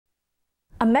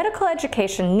A medical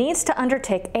education needs to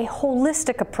undertake a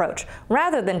holistic approach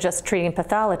rather than just treating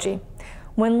pathology.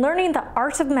 When learning the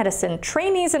art of medicine,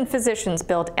 trainees and physicians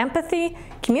build empathy,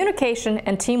 communication,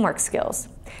 and teamwork skills.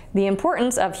 The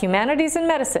importance of humanities in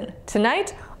medicine.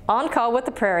 Tonight, on Call with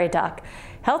the Prairie Doc.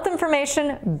 Health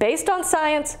information based on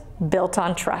science, built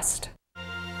on trust.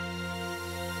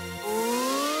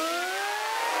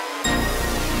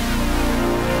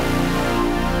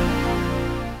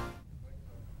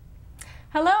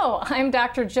 Hello, I'm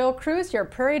Dr. Jill Kruse, your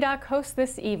Prairie Doc host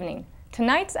this evening.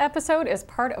 Tonight's episode is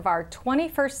part of our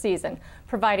 21st season,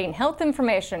 providing health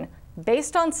information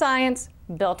based on science,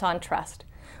 built on trust.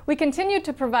 We continue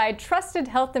to provide trusted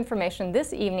health information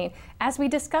this evening as we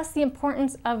discuss the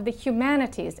importance of the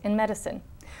humanities in medicine.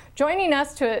 Joining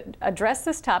us to address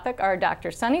this topic are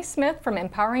Dr. Sunny Smith from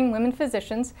Empowering Women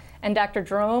Physicians and Dr.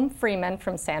 Jerome Freeman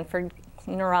from Sanford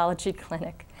Neurology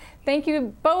Clinic. Thank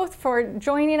you both for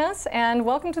joining us, and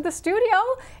welcome to the studio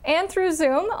and through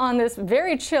Zoom on this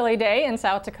very chilly day in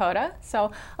South Dakota.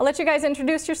 So I'll let you guys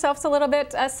introduce yourselves a little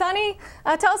bit. Sunny,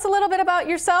 tell us a little bit about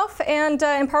yourself and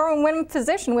Empowering Women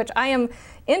Physician, which I am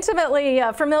intimately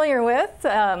familiar with,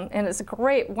 and it's a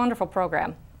great, wonderful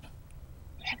program.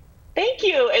 Thank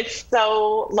you. It's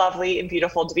so lovely and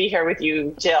beautiful to be here with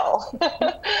you, Jill.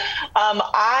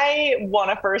 I want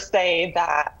to first say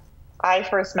that I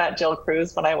first met Jill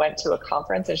Kruse when I went to a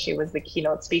conference and she was the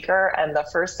keynote speaker, and the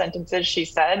first sentences she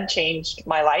said changed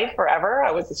my life forever. I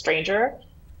was a stranger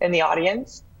in the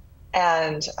audience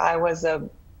and I was a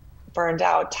burned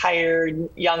out, tired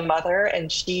young mother,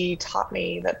 and she taught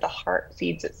me that the heart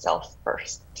feeds itself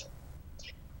first.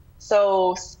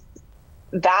 So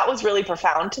that was really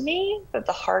profound to me, that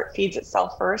the heart feeds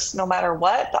itself first, no matter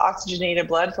what. The oxygenated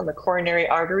blood from the coronary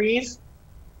arteries,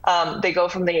 they go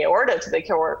from the aorta to the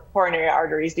coronary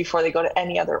arteries before they go to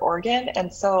any other organ.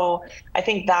 And so I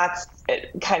think that's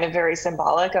kind of very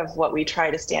symbolic of what we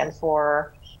try to stand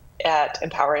for at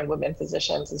Empowering Women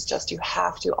Physicians, is just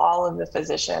all of the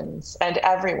physicians and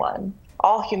everyone,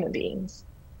 all human beings,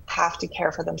 have to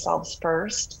care for themselves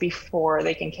first before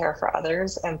they can care for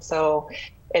others. And so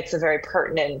it's a very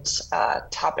pertinent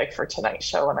topic for tonight's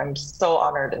show. And I'm so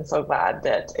honored and so glad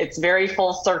that it's very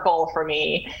full circle for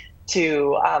me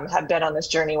to have been on this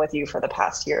journey with you for the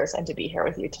past years and to be here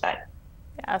with you tonight.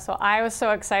 Yeah, so I was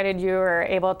so excited you were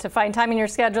able to find time in your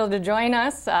schedule to join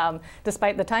us,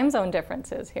 despite the time zone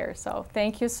differences here. So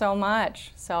thank you so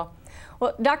much. So,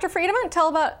 well, Dr. Freeman, tell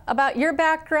about your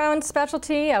background,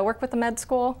 specialty, work with the med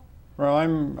school. Well,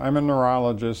 I'm a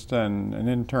neurologist and an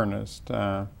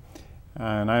internist.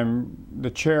 And I'm the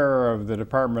chair of the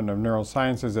Department of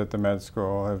Neurosciences at the med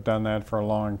school. I've done that for a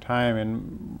long time,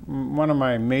 and one of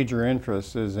my major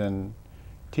interests is in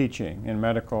teaching, in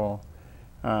medical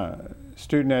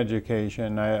student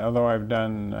education, although I've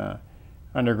done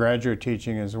undergraduate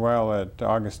teaching as well at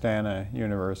Augustana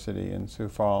University in Sioux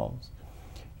Falls.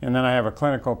 And then I have a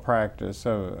clinical practice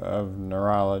of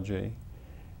neurology.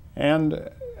 And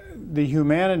the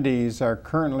humanities are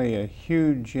currently a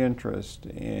huge interest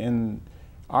in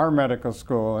our medical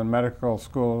school and medical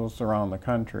schools around the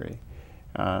country.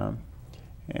 I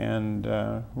and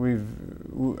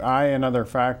other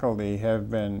faculty have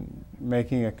been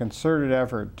making a concerted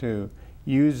effort to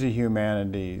use the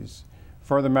humanities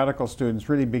for the medical students,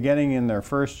 really beginning in their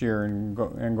first year and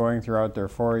going throughout their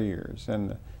 4 years.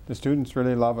 And the students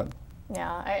really love it.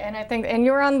 Yeah, and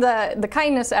you were on the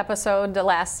kindness episode the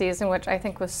last season, which I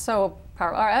think was so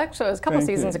powerful. Or actually, it was a couple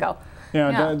seasons ago.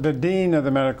 Yeah, the dean of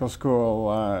the medical school,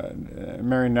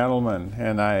 Mary Nettleman,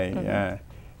 and I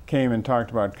came and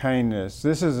talked about kindness.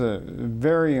 This is a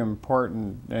very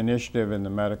important initiative in the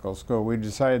medical school. We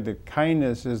decided that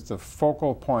kindness is the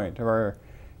focal point of our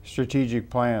strategic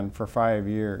plan for 5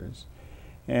 years.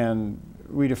 And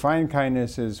we define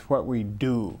kindness as what we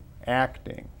do,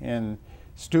 acting. And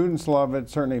students love it,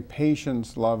 certainly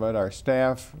patients love it, our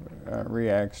staff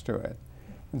reacts to it.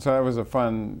 And so that was a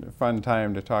fun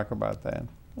time to talk about that.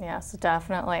 Yes,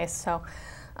 definitely. So,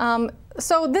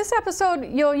 so this episode,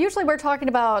 usually we're talking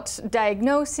about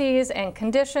diagnoses and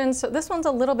conditions. So this one's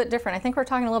a little bit different. I think we're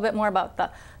talking a little bit more about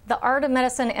the art of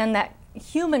medicine and that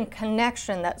human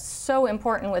connection that's so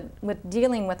important with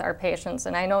dealing with our patients.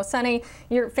 And I know, Sunny,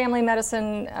 you're a family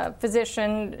medicine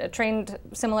physician, trained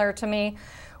similar to me,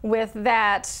 with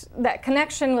that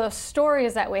connection with the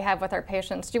stories that we have with our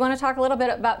patients. Do you want to talk a little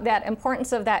bit about that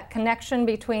importance of that connection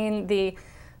between the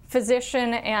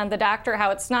physician and the doctor, how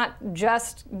it's not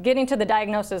just getting to the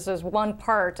diagnosis as one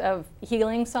part of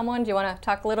healing someone? Do you want to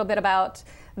talk a little bit about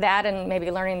that and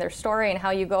maybe learning their story and how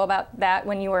you go about that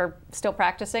when you were still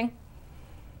practicing?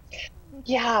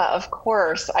 Yeah, of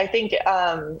course. I think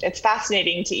it's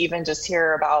fascinating to even just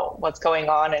hear about what's going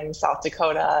on in South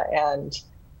Dakota and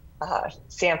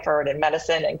Sanford and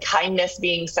medicine and kindness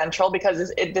being central,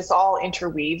 because this all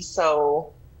interweaves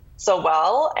so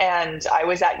well. And I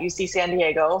was at UC San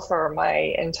Diego for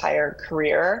my entire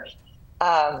career.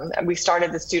 We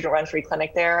started the student-run free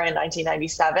clinic there in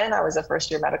 1997. I was a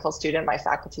first-year medical student. My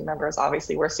faculty members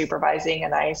obviously were supervising,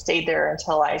 and I stayed there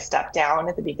until I stepped down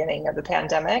at the beginning of the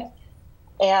pandemic.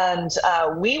 And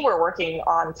we were working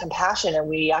on compassion, and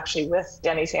we actually, with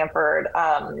Danny Sanford,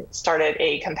 started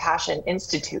a compassion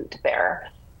institute there.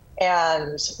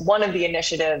 And one of the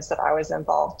initiatives that I was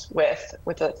involved with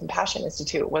the Compassion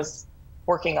Institute was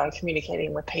working on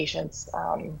communicating with patients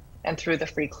and through the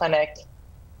free clinic.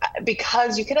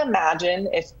 Because you can imagine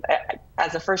if,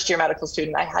 as a first-year medical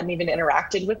student, I hadn't even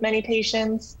interacted with many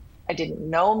patients. I didn't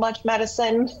know much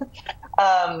medicine.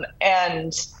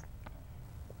 And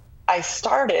I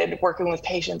started working with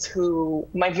patients who,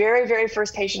 my very, very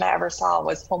first patient I ever saw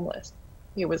was homeless.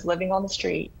 He was living on the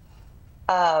street.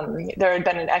 There had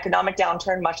been an economic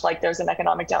downturn, much like there's an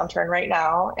economic downturn right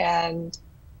now. And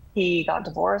he got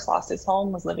divorced, lost his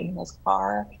home, was living in his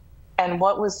car. And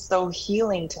what was so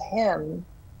healing to him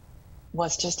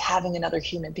was just having another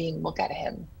human being look at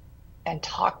him and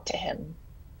talk to him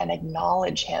and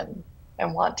acknowledge him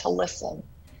and want to listen.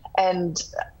 And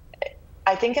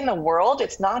I think in the world,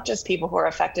 it's not just people who are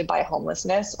affected by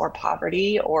homelessness or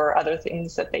poverty or other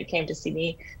things that they came to see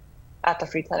me at the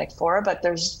free clinic for, but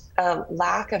there's a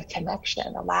lack of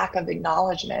connection, a lack of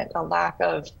acknowledgement, a lack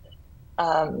of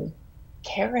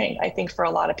caring, I think, for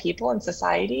a lot of people in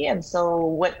society. And so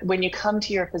when you come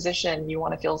to your physician, you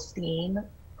want to feel seen,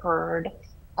 heard,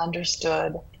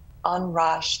 understood,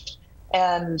 unrushed.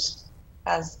 And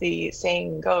as the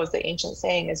saying goes, the ancient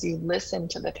saying is, you listen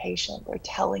to the patient, they're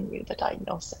telling you the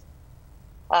diagnosis.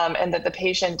 And that the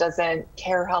patient doesn't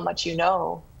care how much you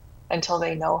know until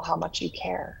they know how much you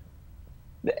care.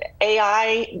 The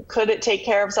AI, could it take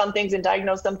care of some things and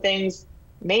diagnose some things?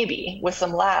 Maybe, with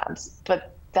some labs,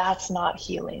 but that's not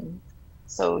healing.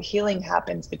 So healing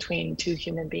happens between two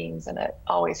human beings, and it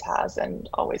always has and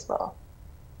always will.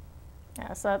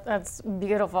 Yeah, so that's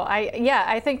beautiful.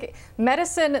 I think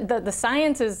medicine, the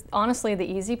science is honestly the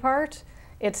easy part.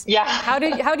 It's how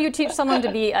do you teach someone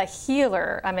to be a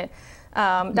healer? I mean,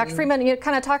 Dr. Freeman, you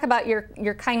kind of talk about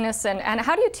your kindness and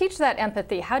how do you teach that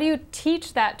empathy? How do you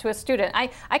teach that to a student?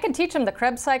 I can teach them the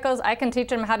Krebs cycles. I can teach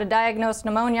them how to diagnose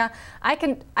pneumonia. I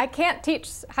can't teach.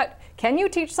 Can you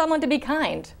teach someone to be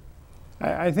kind?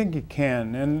 I think you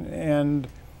can, and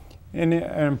an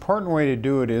important way to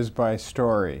do it is by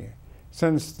story.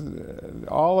 Since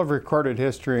all of recorded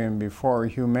history and before,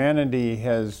 humanity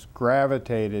has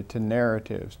gravitated to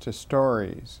narratives, to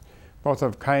stories, both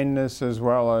of kindness as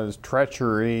well as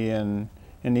treachery and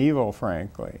evil,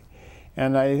 frankly.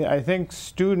 And I think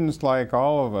students, like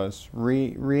all of us,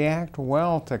 react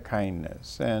well to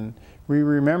kindness, and we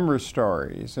remember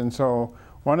stories. And so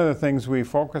one of the things we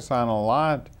focus on a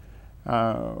lot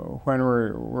when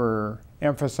we're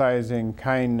emphasizing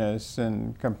kindness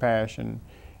and compassion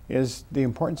is the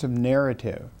importance of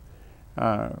narrative.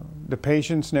 The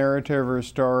patient's narrative or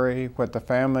story, what the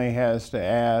family has to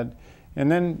add,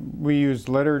 and then we use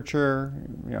literature,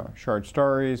 short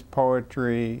stories,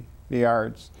 poetry, the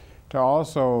arts, to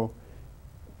also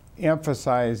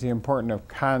emphasize the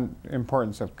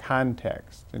importance of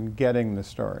context in getting the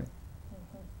story.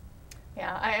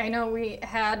 Yeah, I know we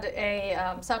had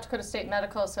a South Dakota State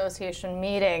Medical Association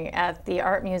meeting at the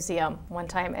Art Museum one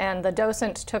time, and the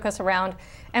docent took us around,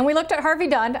 and we looked at Harvey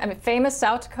Dunn, a famous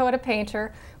South Dakota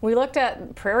painter. We looked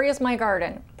at Prairie is My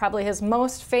Garden, probably his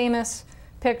most famous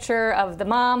picture of the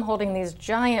mom holding these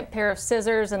giant pair of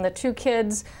scissors and the two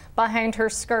kids behind her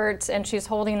skirts, and she's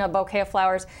holding a bouquet of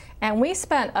flowers. And we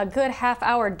spent a good half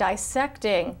hour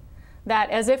dissecting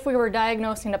that as if we were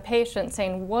diagnosing a patient,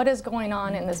 saying, what is going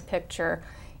on in this picture?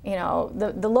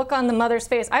 The look on the mother's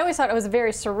face. I always thought it was a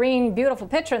very serene, beautiful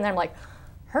picture, and then I'm like,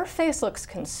 her face looks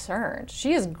concerned.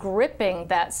 She is gripping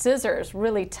that scissors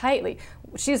really tightly.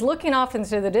 She's looking off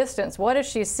into the distance. What is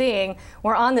she seeing?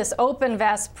 We're on this open,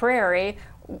 vast prairie.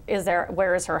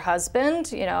 Where is her husband?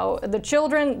 The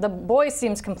children, the boy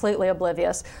seems completely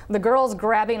oblivious. The girl's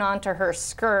grabbing onto her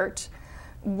skirt.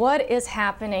 What is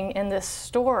happening in this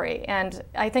story? And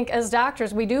I think as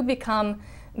doctors, we do become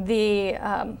the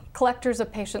collectors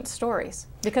of patient stories,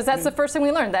 because that's the first thing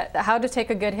we learn, that how to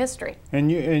take a good history.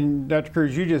 And Dr.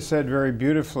 Kruse, you just said very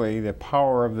beautifully the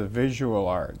power of the visual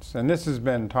arts. And this has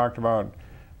been talked about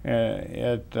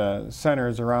at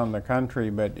centers around the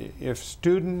country, but if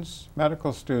students,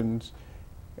 medical students,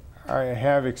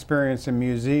 have experience in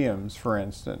museums, for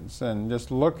instance, and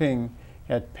just looking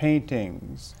at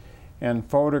paintings and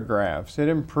photographs, it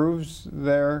improves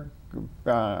their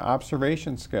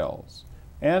observation skills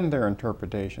and their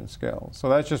interpretation skills. So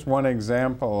that's just one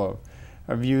example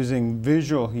of using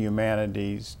visual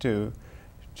humanities to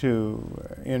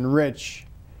enrich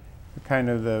kind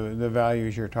of the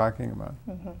values you're talking about.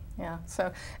 Mm-hmm. Yeah.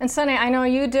 So, and Sunny, I know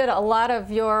you did a lot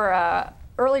of your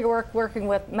early work working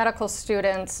with medical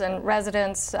students and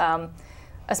residents,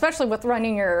 especially with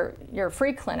running your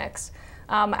free clinics.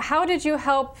 How did you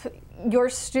help your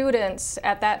students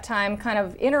at that time kind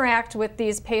of interact with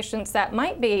these patients that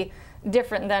might be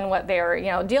different than what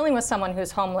they're, dealing with someone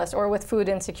who's homeless or with food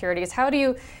insecurities? How do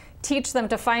you teach them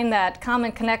to find that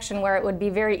common connection where it would be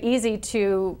very easy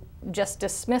to just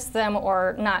dismiss them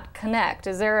or not connect?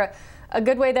 Is there a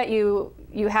good way that you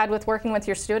had with working with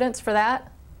your students for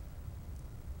that?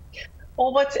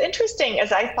 Well, what's interesting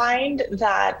is I find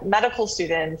that medical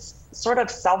students sort of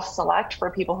self-select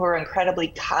for people who are incredibly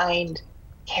kind,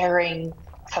 caring,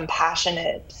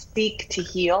 compassionate, seek to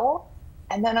heal.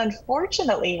 And then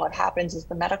unfortunately, what happens is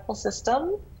the medical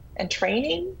system and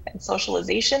training and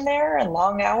socialization there and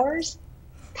long hours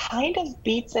kind of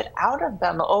beats it out of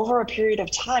them over a period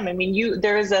of time. I mean,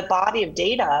 there is a body of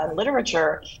data and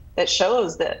literature that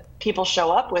shows that people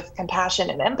show up with compassion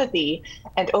and empathy,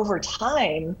 and over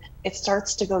time, it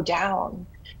starts to go down.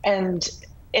 And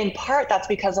in part, that's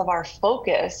because of our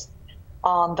focus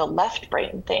on the left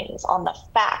brain things, on the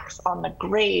facts, on the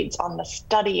grades, on the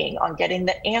studying, on getting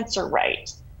the answer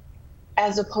right,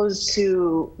 as opposed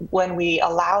to when we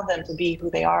allow them to be who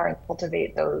they are and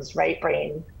cultivate those right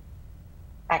brain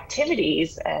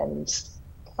activities and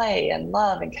play and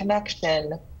love and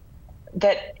connection,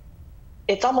 that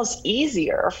it's almost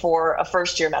easier for a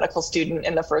first-year medical student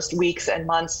in the first weeks and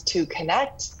months to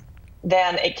connect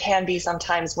than it can be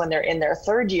sometimes when they're in their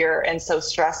third year and so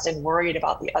stressed and worried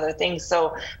about the other things.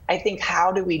 So I think,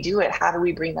 how do we do it? How do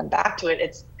we bring them back to it?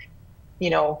 It's,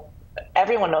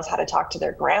 everyone knows how to talk to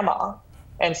their grandma.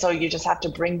 And so you just have to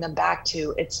bring them back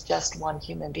to, it's just one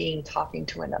human being talking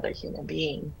to another human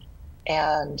being.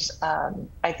 And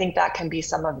I think that can be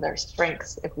some of their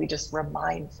strengths if we just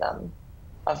remind them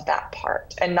of that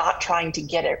part and not trying to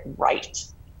get it right?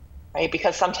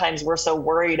 Because sometimes we're so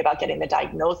worried about getting the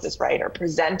diagnosis right or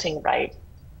presenting right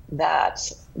that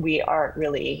we aren't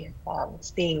really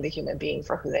seeing the human being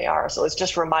for who they are. So it's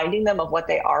just reminding them of what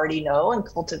they already know and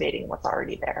cultivating what's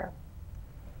already there.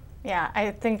 Yeah,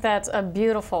 I think that's a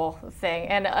beautiful thing.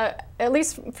 And at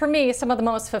least for me, some of the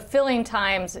most fulfilling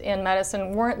times in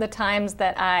medicine weren't the times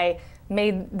that I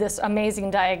made this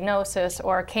amazing diagnosis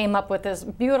or came up with this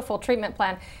beautiful treatment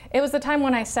plan. It was the time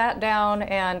when I sat down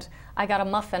and I got a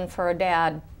muffin for a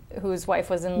dad whose wife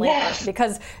was in labor. Yes.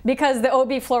 because the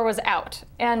OB floor was out.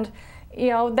 And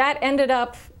that ended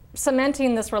up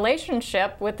cementing this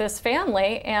relationship with this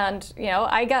family, and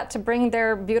I got to bring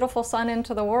their beautiful son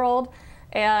into the world,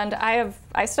 and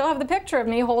I still have the picture of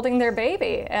me holding their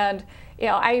baby. And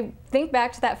I think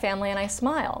back to that family and I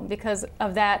smile because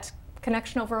of that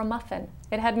connection over a muffin.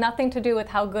 It had nothing to do with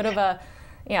how good of a,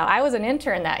 I was an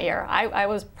intern that year. I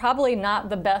was probably not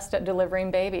the best at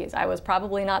delivering babies. I was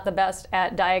probably not the best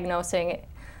at diagnosing,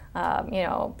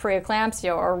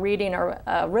 preeclampsia or reading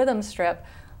a rhythm strip,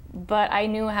 but I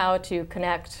knew how to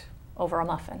connect over a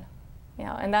muffin.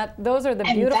 And those are the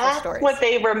beautiful stories. That's what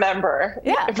they remember.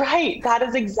 Yeah. Right. That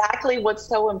is exactly what's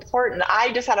so important.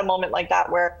 I just had a moment like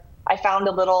that where I found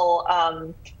the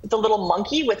little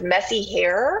monkey with messy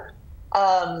hair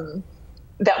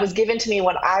that was given to me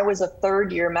when I was a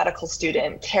third-year medical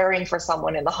student caring for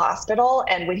someone in the hospital.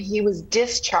 And when he was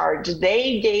discharged,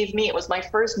 they gave me, it was my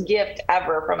first gift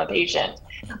ever from a patient,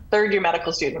 third-year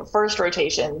medical student, first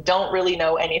rotation, don't really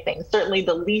know anything, certainly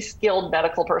the least skilled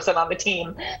medical person on the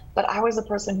team. But I was the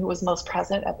person who was most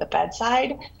present at the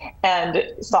bedside and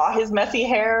saw his messy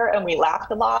hair, and we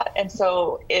laughed a lot. And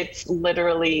so it's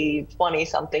literally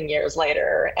 20-something years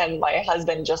later, and my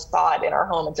husband just saw it in our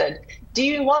home and said, "Do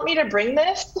you want me to bring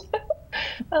this?"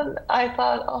 And I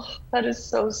thought, oh, that is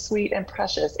so sweet and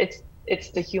precious.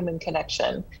 It's the human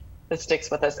connection that sticks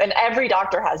with us. And every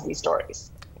doctor has these stories,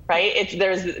 right?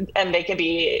 And they can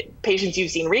be patients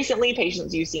you've seen recently,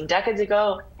 patients you've seen decades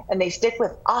ago, and they stick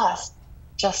with us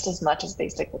just as much as they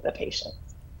stick with the patient.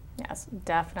 Yes,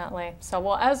 definitely. So,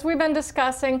 well, as we've been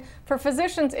discussing, for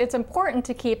physicians, it's important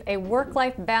to keep a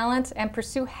work-life balance and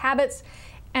pursue habits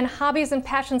and hobbies and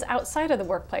passions outside of the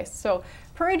workplace. So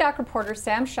Prairie Doc reporter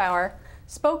Sam Schauer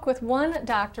spoke with one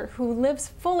doctor who lives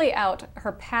fully out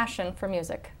her passion for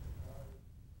music.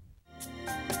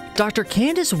 Dr.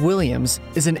 Candace Williams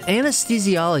is an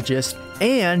anesthesiologist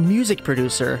and music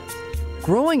producer.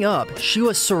 Growing up, she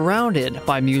was surrounded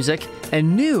by music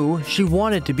and knew she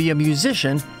wanted to be a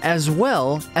musician as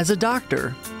well as a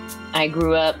doctor. I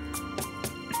grew up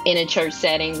in a church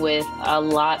setting with a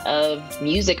lot of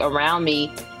music around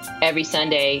me every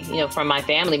Sunday, from my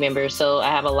family members. So I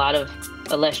have a lot of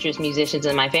illustrious musicians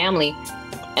in my family,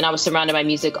 and I was surrounded by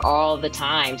music all the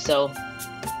time. So,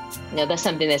 that's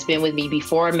something that's been with me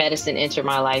before medicine entered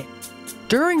my life.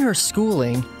 During her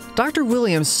schooling, Dr.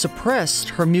 Williams suppressed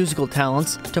her musical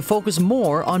talents to focus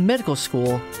more on medical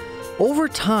school. Over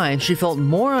time, she felt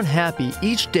more unhappy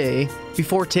each day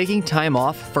before taking time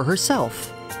off for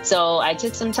herself. So I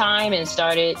took some time and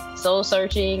started soul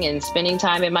searching and spending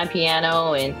time at my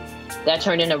piano, and that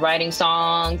turned into writing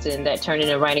songs, and that turned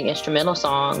into writing instrumental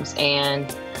songs.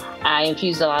 And I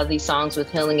infused a lot of these songs with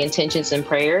healing intentions and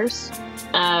prayers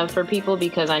for people,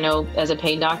 because I know as a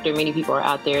pain doctor, many people are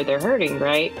out there, they're hurting,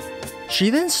 right? She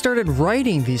then started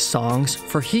writing these songs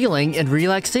for healing and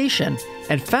relaxation,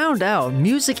 and found out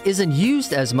music isn't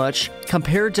used as much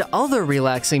compared to other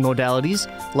relaxing modalities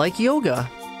like yoga.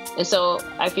 And so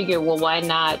I figured, well, why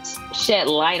not shed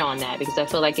light on that? Because I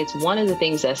feel like it's one of the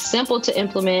things that's simple to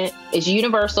implement. It's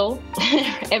universal.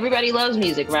 Everybody loves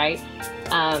music, right?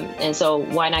 And so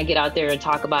why not get out there and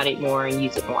talk about it more and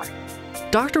use it more?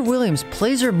 Dr. Williams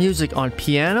plays her music on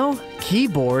piano,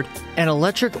 keyboard, and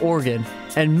electric organ,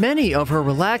 and many of her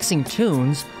relaxing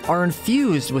tunes are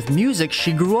infused with music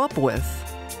she grew up with.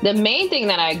 The main thing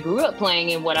that I grew up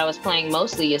playing and what I was playing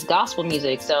mostly is gospel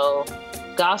music. So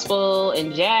gospel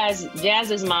and jazz.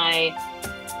 Jazz is my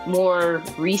more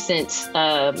recent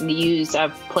muse.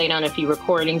 I've played on a few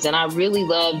recordings, and I really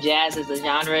love jazz as a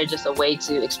genre, just a way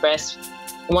to express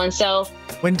oneself.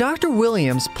 When Dr.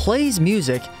 Williams plays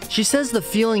music, she says the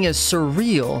feeling is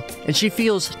surreal and she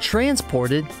feels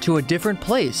transported to a different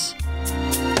place.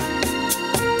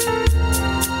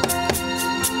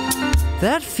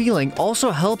 That feeling also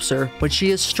helps her when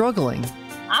she is struggling.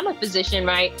 I'm a physician,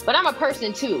 right? But I'm a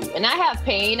person too. And I have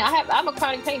pain. I'm a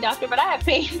chronic pain doctor, but I have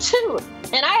pain too.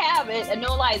 And I have it, and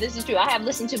no lie, this is true. I have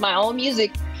listened to my own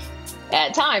music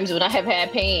at times when I have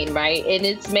had pain, right? And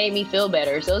it's made me feel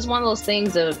better. So it's one of those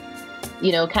things of,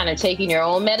 kind of taking your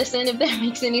own medicine, if that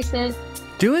makes any sense.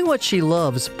 Doing what she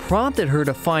loves prompted her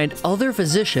to find other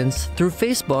physicians through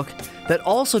Facebook that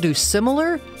also do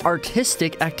similar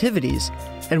artistic activities,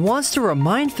 and wants to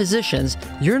remind physicians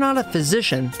you're not a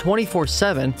physician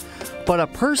 24/7, but a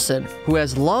person who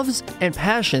has loves and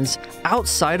passions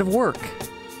outside of work.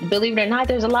 Believe it or not,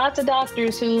 there's lots of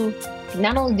doctors who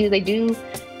not only do they do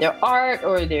their art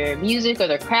or their music or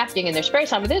their crafting in their spare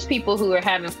time, but there's people who are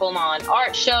having full-on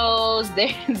art shows. They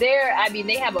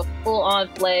have a full-on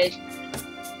fledged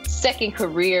second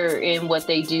career in what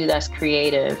they do that's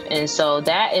creative. And so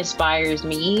that inspires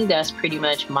me. That's pretty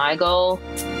much my goal.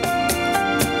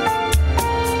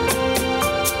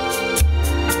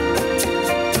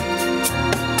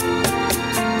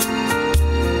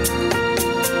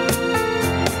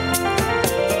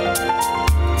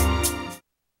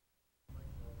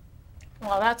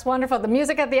 Well, that's wonderful. The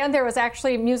music at the end there was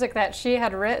actually music that she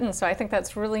had written, so I think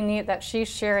that's really neat that she's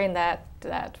sharing that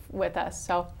with us.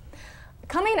 So,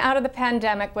 coming out of the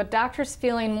pandemic, with doctors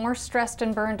feeling more stressed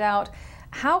and burned out,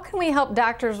 how can we help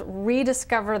doctors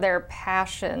rediscover their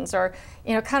passions, or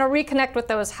kind of reconnect with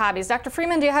those hobbies? Dr.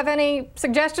 Freeman, do you have any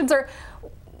suggestions, or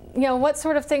what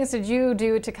sort of things did you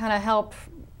do to kind of help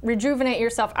rejuvenate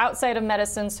yourself outside of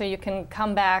medicine so you can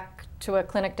come back to a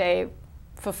clinic day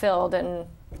fulfilled and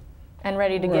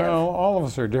ready to give? Well, all of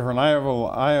us are different. I have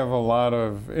a lot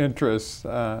of interests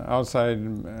outside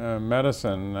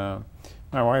medicine.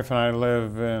 My wife and I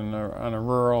live on a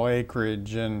rural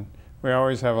acreage, and we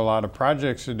always have a lot of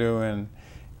projects to do. And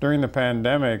during the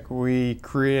pandemic, we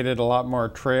created a lot more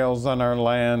trails on our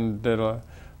land, did a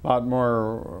lot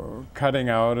more cutting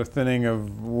out, a thinning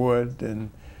of wood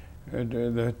and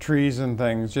the trees and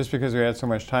things, just because we had so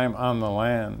much time on the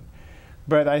land.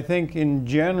 But I think in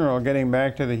general, getting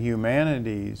back to the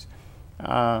humanities,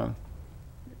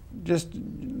 just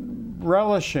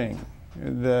relishing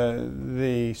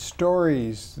the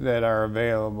stories that are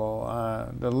available.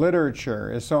 The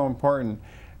literature is so important.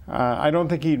 I don't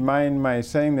think he'd mind my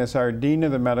saying this. Our dean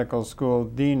of the medical school,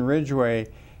 Dean Ridgway,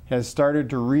 has started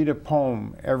to read a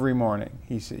poem every morning.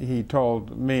 He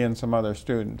told me and some other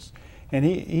students. And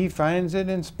he finds it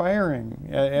inspiring,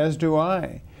 as do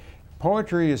I.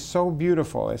 Poetry is so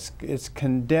beautiful. It's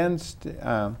condensed,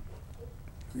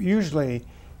 usually,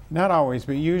 not always,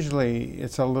 but usually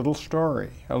it's a little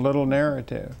story, a little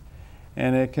narrative.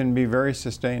 and it can be very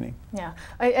sustaining. Yeah,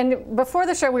 and before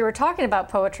the show we were talking about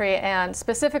poetry, and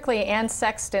specifically Anne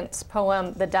Sexton's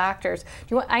poem, The Doctors.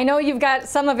 I know you've got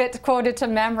some of it quoted to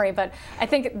memory, but I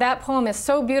think that poem is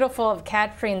so beautiful of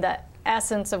capturing the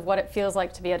essence of what it feels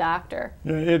like to be a doctor.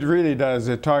 It really does.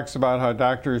 It talks about how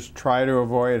doctors try to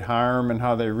avoid harm and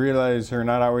how they realize they're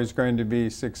not always going to be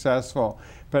successful.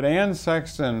 But Anne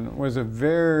Sexton was a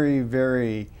very,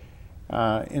 very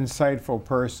insightful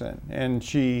person, and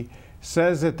she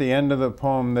says at the end of the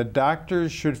poem that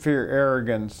doctors should fear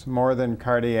arrogance more than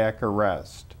cardiac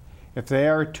arrest. If they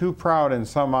are too proud, and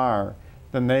some are,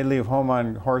 then they leave home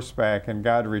on horseback and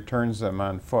God returns them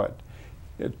on foot.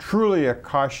 Truly a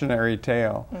cautionary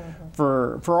tale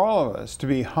for all of us, to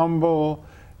be humble,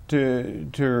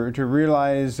 to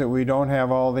realize that we don't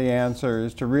have all the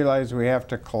answers, to realize we have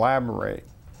to collaborate.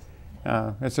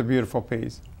 It's a beautiful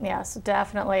piece. Yes,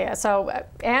 definitely. So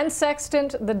Anne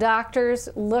Sexton, The Doctors,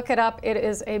 look it up. It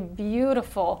is a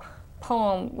beautiful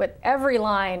poem with every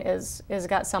line is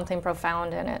got something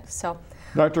profound in it. So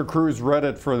Dr. Kruse read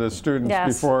it for the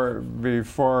students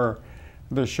before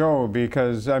the show,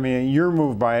 because I mean you're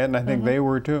moved by it, and I think they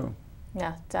were too.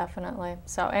 Yeah, definitely.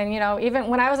 So, and you know, even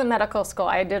when I was in medical school,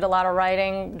 I did a lot of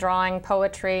writing, drawing,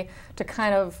 poetry to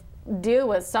kind of deal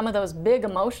with some of those big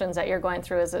emotions that you're going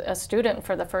through as a student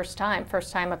for the first time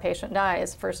a patient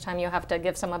dies, first time you have to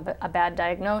give someone a bad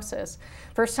diagnosis,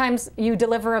 first times you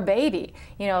deliver a baby.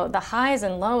 You know, the highs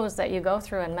and lows that you go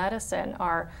through in medicine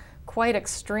are quite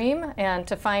extreme, and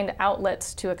to find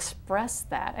outlets to express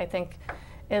that, I think,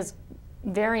 is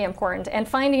very important, and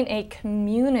finding a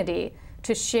community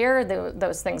to share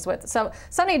those things with. So,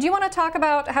 Sunny, do you want to talk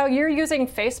about how you're using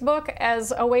Facebook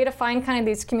as a way to find kind of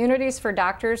these communities for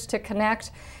doctors to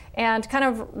connect and kind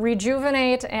of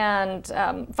rejuvenate and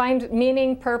find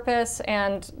meaning, purpose,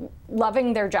 and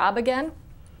loving their job again?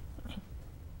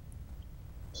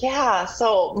 Yeah,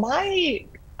 so my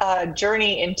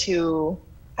journey into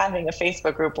having a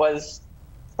Facebook group was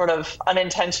sort of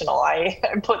unintentional. I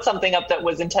put something up that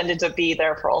was intended to be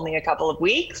there for only a couple of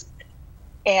weeks.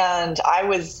 And I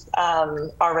was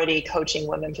already coaching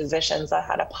women physicians. I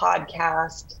had a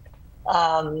podcast,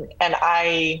 and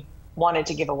I wanted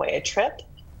to give away a trip.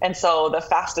 And so the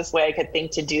fastest way I could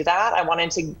think to do that, I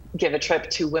wanted to give a trip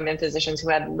to women physicians who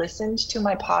had listened to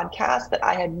my podcast that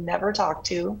I had never talked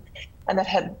to, and that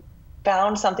had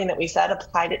found something that we said,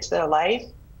 applied it to their life,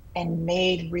 and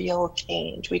made real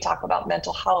change. We talk about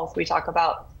mental health. We talk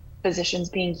about physicians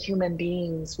being human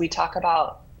beings. We talk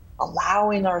about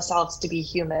allowing ourselves to be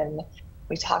human.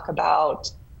 We talk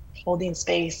about holding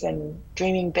space and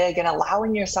dreaming big and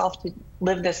allowing yourself to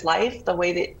live this life the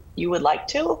way that you would like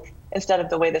to, instead of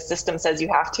the way the system says you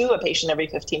have to, a patient every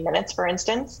 15 minutes, for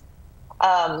instance.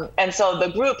 And so the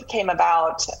group came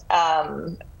about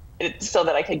so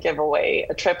that I could give away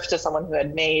a trip to someone who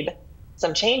had made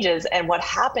some changes. And what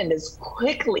happened is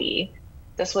quickly,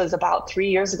 this was about 3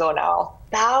 years ago now,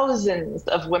 thousands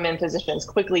of women physicians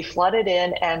quickly flooded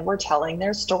in and were telling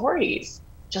their stories.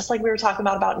 Just like we were talking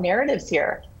about narratives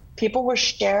here. People were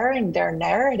sharing their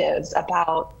narratives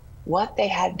about what they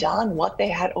had done, what they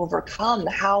had overcome,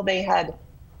 how they had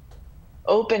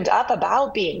opened up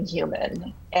about being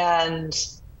human, and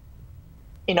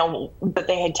you know, that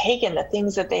they had taken, the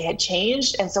things that they had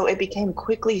changed. And so it became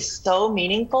quickly so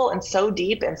meaningful and so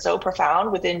deep and so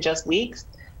profound within just weeks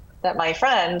that my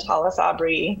friend, Hollis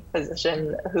Aubrey,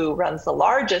 physician who runs the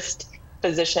largest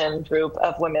physician group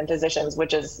of women physicians,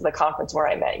 which is the conference where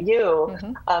I met you,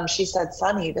 she said,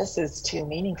 Sunny, this is too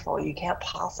meaningful. You can't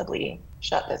possibly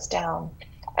shut this down.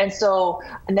 And so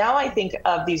now I think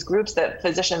of these groups that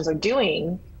physicians are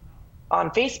doing on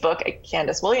Facebook.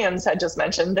 Candace Williams had just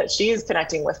mentioned that she is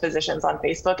connecting with physicians on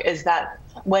Facebook, is that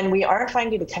when we aren't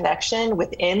finding the connection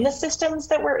within the systems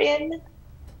that we're in,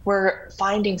 we're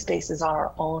finding spaces on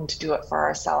our own to do it for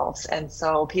ourselves. And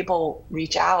so people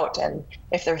reach out, and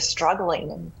if they're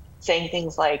struggling and saying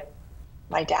things like,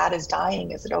 my dad is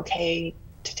dying, is it okay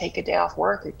to take a day off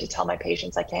work or to tell my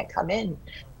patients I can't come in?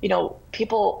 You know,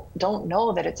 people don't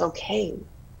know that it's okay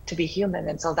to be human.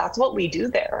 And so that's what we do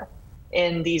there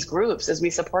in these groups, is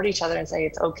we support each other and say,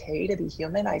 it's okay to be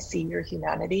human. I see your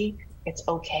humanity. It's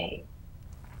okay.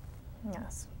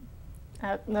 Yes.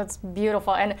 That's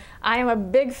beautiful. And I am a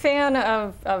big fan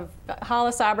of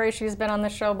Hollis Aubrey. She's been on the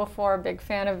show before. Big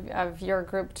fan of your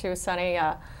group too, Sunny.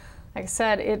 Like I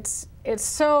said, it's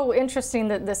so interesting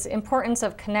that this importance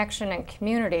of connection and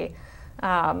community.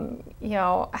 You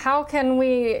know, how can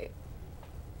we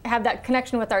have that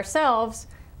connection with ourselves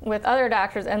with other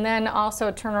doctors, and then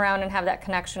also turn around and have that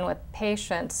connection with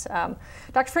patients.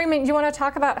 Dr. Freeman, do you want to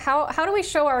talk about how do we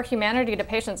show our humanity to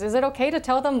patients? Is it okay to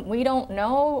tell them we don't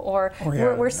know, or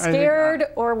we're scared,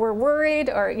 or we're worried,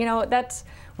 or that's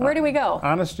where do we go?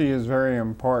 Honesty is very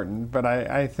important, but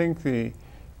I think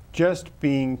just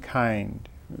being kind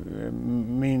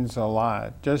means a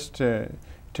lot. Just to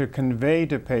convey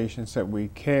to patients that we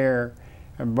care,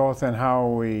 both in how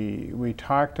we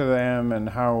talk to them and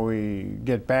how we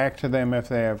get back to them if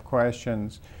they have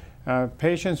questions.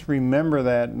 Patients remember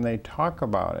that and they talk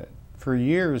about it for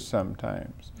years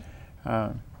sometimes.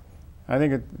 I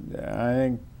think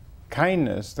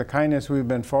kindness, the kindness we've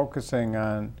been focusing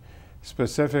on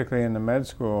specifically in the med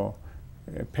school,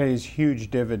 it pays huge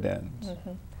dividends.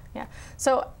 Mm-hmm. Yeah.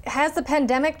 So has the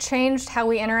pandemic changed how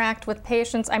we interact with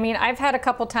patients? I mean, I've had a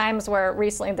couple times where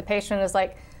recently the patient is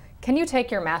like, can you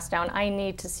take your mask down? I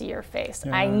need to see your face.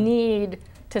 Yeah. I need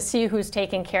to see who's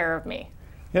taking care of me.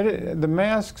 The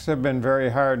masks have been very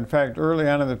hard. In fact, early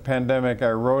on in the pandemic,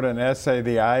 I wrote an essay,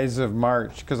 The Eyes of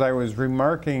March, because I was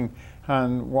remarking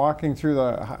on walking through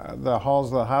the halls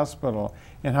of the hospital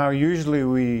and how usually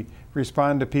we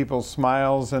respond to people's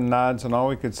smiles and nods, and all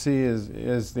we could see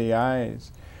is the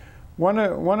eyes. One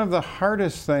of the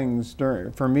hardest things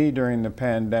for me during the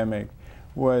pandemic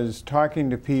was talking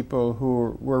to people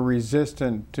who were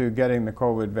resistant to getting the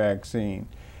COVID vaccine.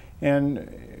 And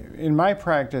in my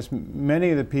practice,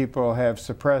 many of the people have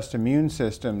suppressed immune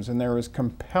systems, and there was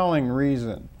compelling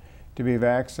reason to be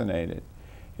vaccinated.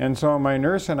 And so my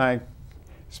nurse and I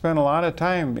spent a lot of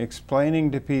time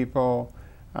explaining to people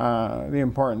the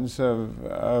importance of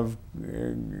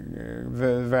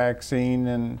the vaccine,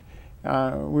 and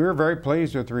we were very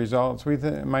pleased with the results.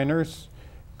 My nurse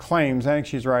claims, I think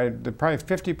she's right, that probably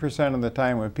 50% of the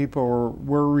time when people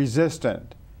were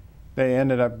resistant, they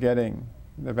ended up getting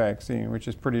the vaccine, which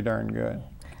is pretty darn good.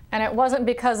 And it wasn't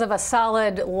because of a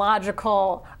solid,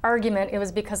 logical argument, it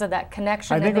was because of that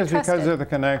connection. I think it was because of the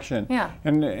connection. Yeah.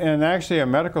 And actually a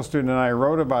medical student and I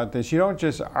wrote about this. You don't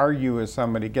just argue with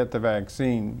somebody, get the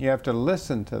vaccine. You have to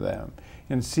listen to them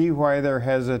and see why they're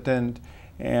hesitant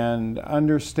and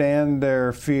understand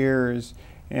their fears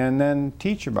and then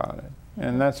teach about it.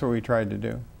 And that's what we tried to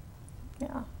do.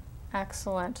 Yeah,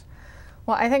 excellent.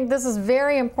 Well, I think this is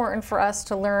very important for us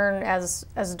to learn as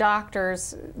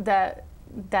doctors,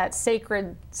 that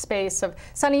sacred space of,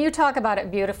 Sunny, you talk about it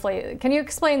beautifully. Can you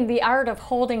explain the art of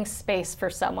holding space for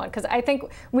someone? Because I think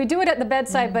we do it at the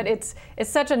bedside, but it's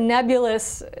such a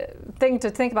nebulous thing to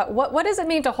think about. What does it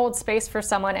mean to hold space for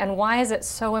someone, and why is it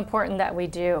so important that we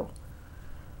do?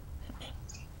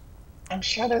 I'm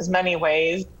sure there's many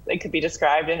ways it could be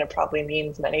described, and it probably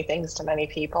means many things to many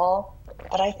people.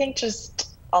 But I think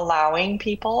just allowing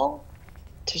people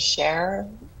to share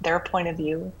their point of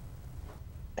view,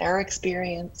 their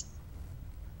experience,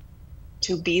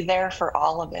 to be there for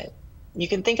all of it. You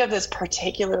can think of this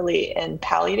particularly in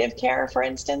palliative care, for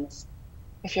instance.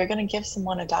 If you're going to give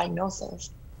someone a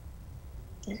diagnosis,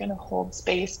 you're going to hold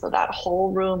space for that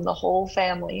whole room, the whole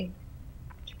family.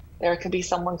 There could be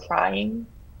someone crying.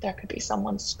 There could be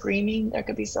someone screaming. There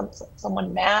could be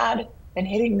someone mad and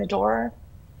hitting the door.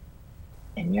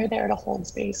 And you're there to hold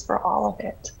space for all of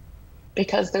it,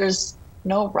 because there's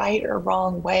no right or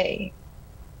wrong way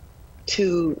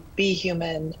to be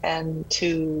human and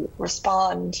to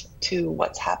respond to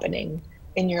what's happening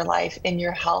in your life, in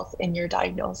your health, in your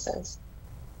diagnosis.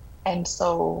 And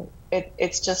so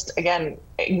it's just, again,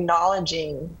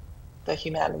 acknowledging the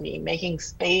humanity, making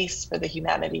space for the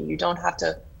humanity. You don't have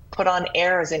to put on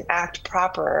airs and act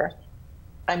proper.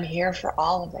 I'm here for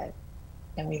all of it.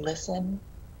 And we listen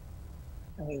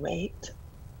and we wait.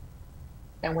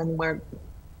 And when we're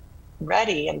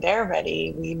ready and they're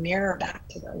ready, we mirror back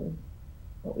to them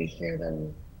what we hear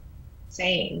them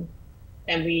saying.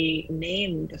 And we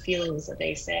name the feelings that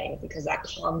they say, because that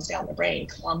calms down the brain,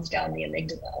 calms down the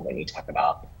amygdala. When you talk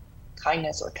about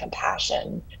kindness or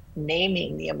compassion,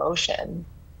 naming the emotion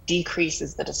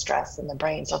decreases the distress in the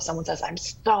brain. So if someone says, I'm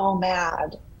so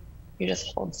mad, you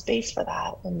just hold space for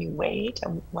that and you wait.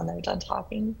 And when they're done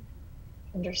talking,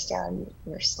 understand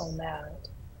you're so mad.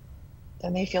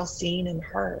 Then they feel seen and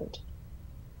heard.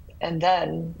 And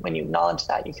then when you acknowledge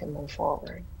that, you can move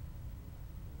forward.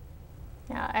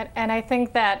 Yeah, and I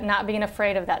think that not being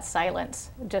afraid of that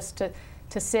silence, just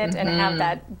to sit and have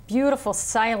that beautiful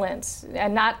silence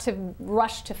and not to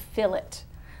rush to fill it,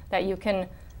 that you can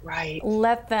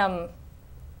let them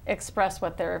express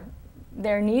what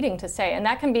they're needing to say. And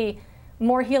that can be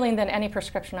more healing than any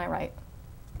prescription I write.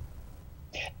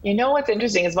 You know what's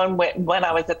interesting is when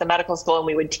I was at the medical school and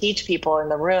we would teach people in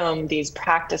the room these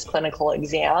practice clinical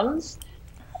exams,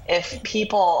 if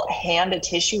people hand a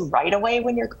tissue right away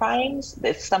when you're crying,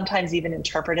 it's sometimes even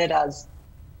interpreted as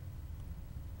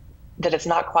that it's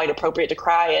not quite appropriate to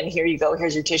cry, and here you go,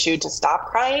 here's your tissue to stop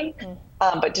crying.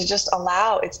 But to just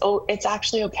allow, it's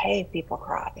actually okay if people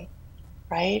cry,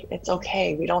 right? It's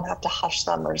okay. We don't have to hush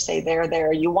them or say they're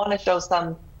there. You want to show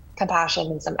some compassion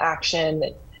and some action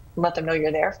and let them know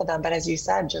you're there for them. But as you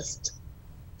said, just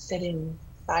sitting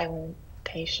silent,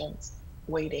 patience,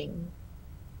 waiting.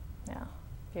 Yeah,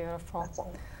 beautiful. That's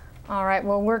all. All right,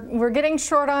 well, we're getting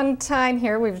short on time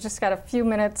here. We've just got a few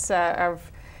minutes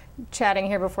of chatting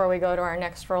here before we go to our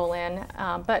next roll in.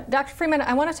 But Dr. Freeman,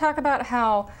 I want to talk about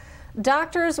how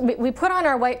doctors, we put on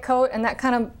our white coat, and that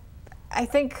kind of, I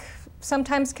think,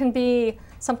 sometimes can be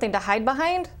something to hide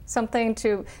behind, something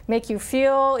to make you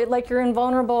feel like you're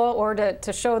invulnerable, or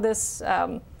to show this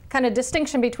kind of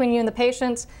distinction between you and the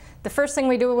patients. The first thing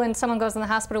we do when someone goes in the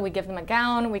hospital, we give them a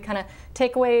gown. We kind of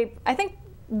take away, I think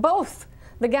both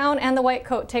the gown and the white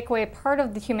coat take away part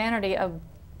of the humanity of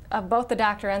both the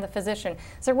doctor and the physician.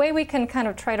 Is there a way we can kind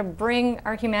of try to bring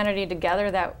our humanity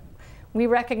together, that we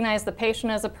recognize the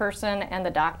patient as a person and the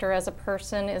doctor as a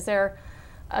person? Is there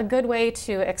a good way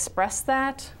to express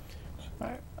that?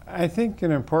 I think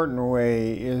an important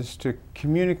way is to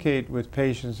communicate with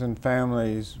patients and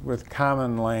families with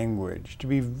common language, to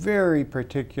be very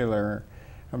particular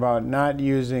about not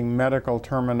using medical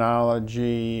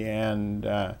terminology and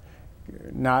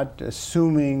not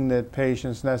assuming that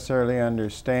patients necessarily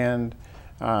understand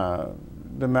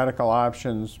the medical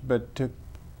options, but to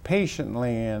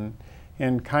patiently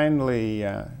and kindly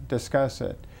discuss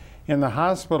it. In the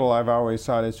hospital, I've always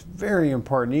thought it's very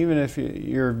important, even if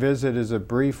your visit is a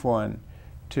brief one,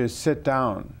 to sit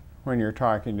down when you're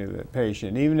talking to the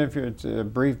patient. Even if it's a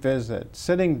brief visit,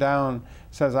 sitting down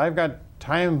says, I've got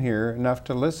time here enough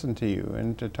to listen to you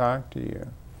and to talk to you.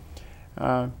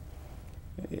 I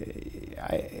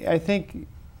think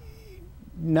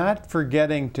not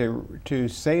forgetting to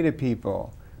say to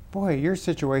people, boy, your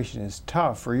situation is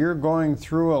tough, or you're going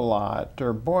through a lot,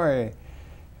 or boy,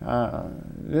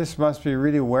 this must be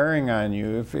really wearing on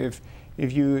you.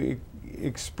 If you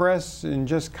express in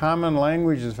just common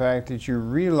language the fact that you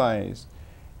realize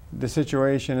the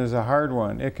situation is a hard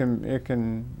one, it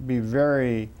can be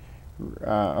very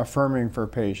affirming for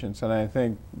patients, and I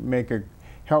think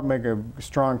help make a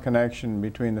strong connection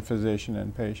between the physician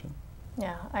and patient.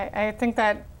 Yeah, I think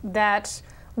that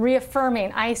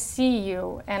reaffirming, I see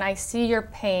you and I see your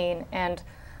pain and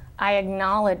I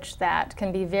acknowledge that,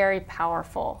 can be very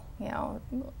powerful,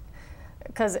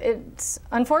 because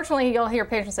unfortunately you'll hear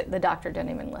patients say, the doctor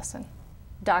didn't even listen.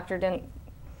 Doctor didn't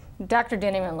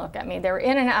even look at me. They were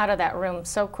in and out of that room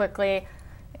so quickly,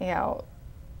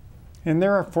 And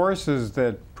there are forces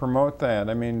that promote that.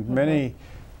 I mean, many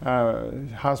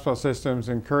hospital systems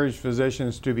encourage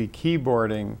physicians to be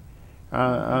keyboarding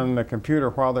on the computer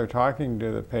while they're talking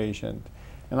to the patient.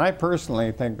 And I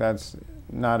personally think that's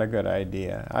not a good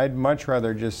idea. I'd much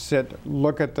rather just sit,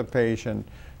 look at the patient,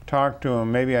 talk to him,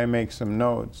 maybe I make some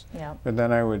notes, but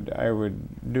then I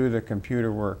would do the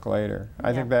computer work later.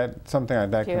 I think that something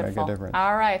like that can make a difference.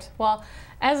 All right. Well,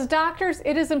 as doctors,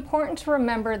 it is important to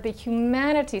remember the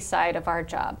humanity side of our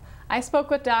job. I spoke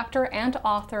with doctor and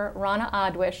author Rana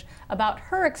Adwish about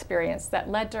her experience that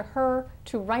led to her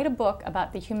to write a book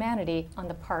about the humanity on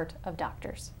the part of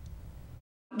doctors.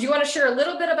 Do you want to share a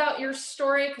little bit about your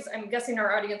story? Because I'm guessing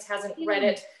our audience hasn't read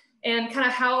it, and kind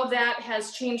of how that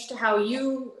has changed to how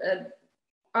you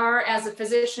are as a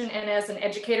physician and as an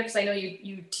educator, because I know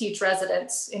you teach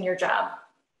residents in your job.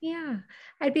 Yeah,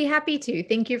 I'd be happy to.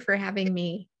 Thank you for having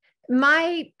me.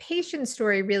 My patient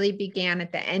story really began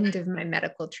at the end of my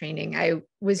medical training. I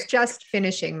was just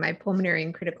finishing my pulmonary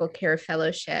and critical care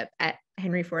fellowship at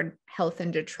Henry Ford Health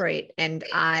in Detroit, and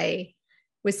I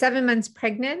was 7 months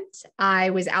pregnant.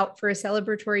 I was out for a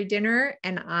celebratory dinner,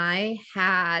 and I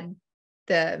had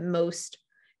the most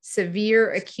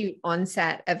severe acute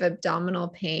onset of abdominal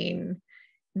pain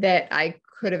that I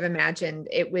could have imagined.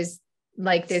 It was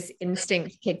like this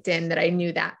instinct kicked in that I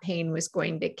knew that pain was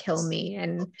going to kill me.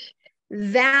 And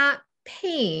that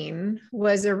pain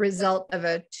was a result of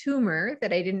a tumor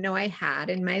that I didn't know I had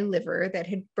in my liver that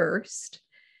had burst.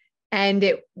 And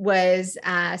it was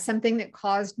something that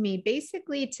caused me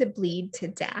basically to bleed to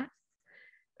death.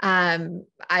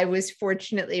 I was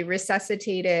fortunately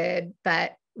resuscitated,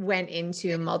 but went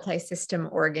into multi-system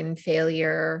organ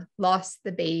failure, lost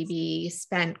the baby,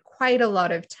 spent quite a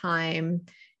lot of time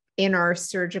in our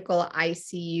surgical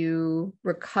ICU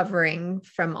recovering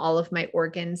from all of my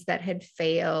organs that had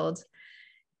failed.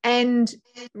 And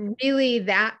really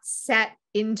that set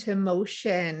into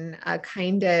motion a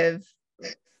kind of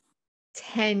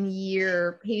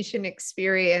 10-year patient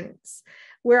experience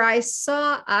where I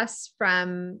saw us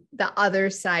from the other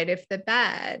side of the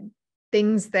bed,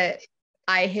 things that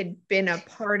I had been a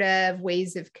part of,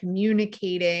 ways of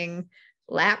communicating,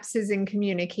 lapses in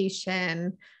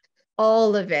communication.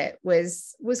 All of it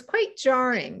was quite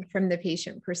jarring from the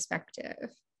patient perspective.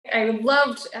 I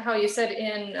loved how you said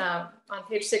on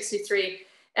page 63,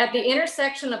 at the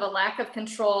intersection of a lack of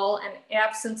control and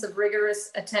absence of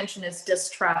rigorous attention is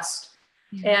distrust.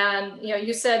 And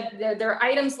you said there are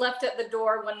items left at the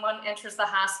door when one enters the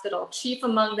hospital, chief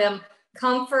among them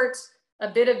comfort, a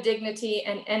bit of dignity,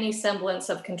 and any semblance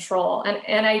of control.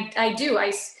 And I do.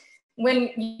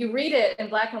 When you read it in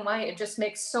black and white, it just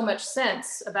makes so much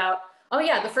sense about, oh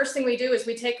yeah, the first thing we do is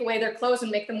we take away their clothes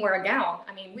and make them wear a gown.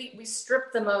 I mean, we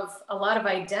strip them of a lot of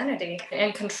identity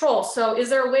and control. So is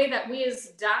there a way that we as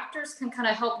doctors can kind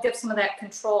of help give some of that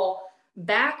control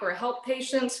back or help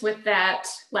patients with that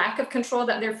lack of control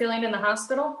that they're feeling in the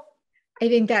hospital? I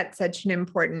think that's such an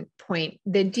important point.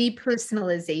 The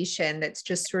depersonalization that's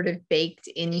just sort of baked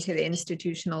into the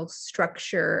institutional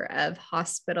structure of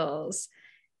hospitals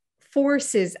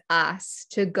forces us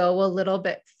to go a little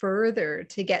bit further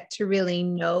to get to really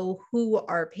know who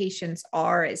our patients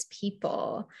are as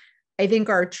people. I think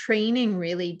our training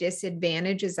really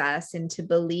disadvantages us into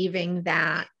believing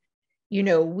that,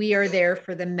 we are there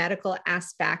for the medical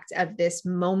aspect of this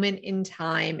moment in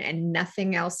time and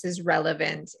nothing else is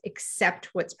relevant except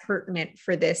what's pertinent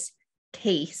for this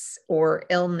case or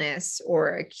illness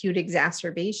or acute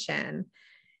exacerbation.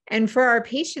 And for our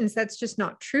patients, that's just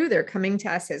not true. They're coming to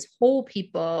us as whole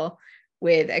people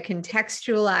with a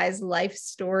contextualized life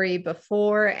story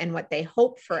before and what they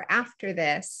hope for after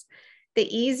this. The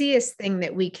easiest thing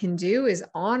that we can do is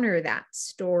honor that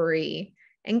story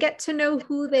and get to know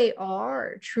who they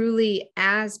are truly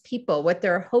as people, what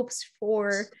their hopes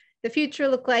for the future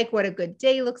look like, what a good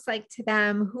day looks like to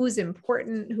them, who's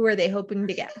important, who are they hoping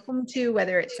to get home to,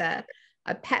 whether it's a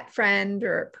pet friend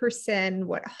or a person,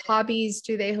 what hobbies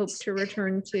do they hope to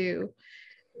return to.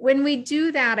 When we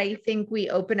do that, I think we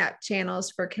open up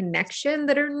channels for connection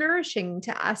that are nourishing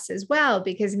to us as well,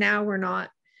 because now we're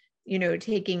not,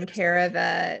 taking care of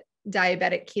a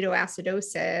diabetic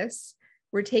ketoacidosis.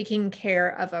 We're taking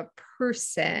care of a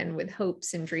person with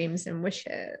hopes and dreams and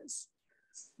wishes.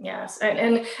 Yes,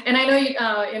 and I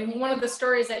know in one of the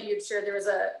stories that you'd shared, there was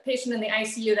a patient in the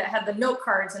ICU that had the note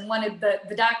cards and wanted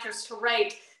the doctors to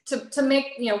write to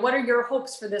make, what are your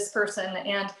hopes for this person?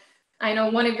 And I know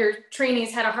one of your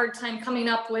trainees had a hard time coming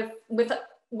up with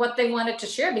what they wanted to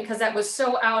share because that was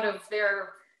so out of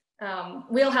their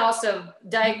wheelhouse of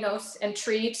diagnose and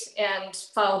treat and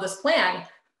follow this plan.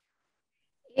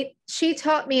 She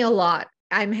taught me a lot.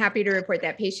 I'm happy to report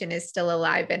that patient is still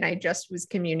alive. And I just was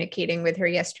communicating with her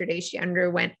yesterday. She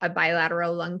underwent a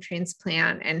bilateral lung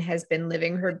transplant and has been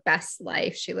living her best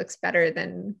life. She looks better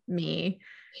than me.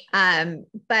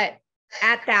 But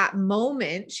at that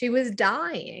moment, she was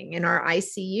dying in our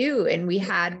ICU, and we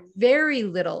had very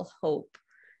little hope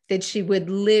that she would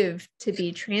live to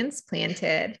be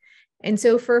transplanted. And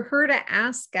so for her to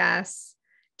ask us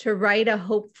to write a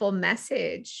hopeful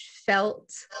message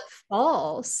felt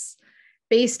false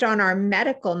based on our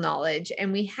medical knowledge.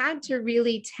 And we had to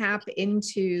really tap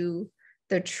into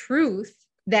the truth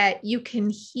that you can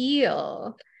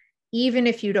heal even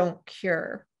if you don't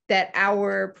cure, that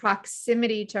our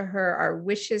proximity to her, our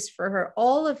wishes for her,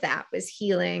 all of that was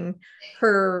healing.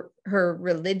 Her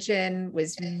religion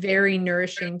was very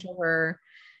nourishing to her.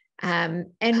 And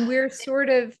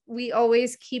we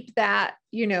always keep that,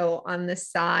 on the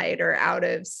side or out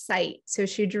of sight. So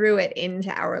she drew it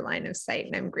into our line of sight,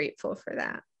 and I'm grateful for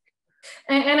that.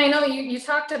 And I know you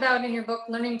talked about in your book,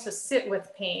 learning to sit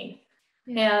with pain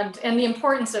and the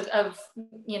importance of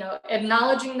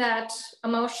acknowledging that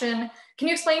emotion. Can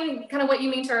you explain kind of what you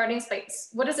mean to our audience? Like,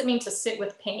 what does it mean to sit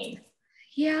with pain?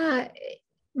 Yeah.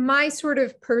 My sort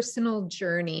of personal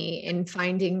journey in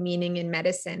finding meaning in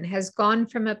medicine has gone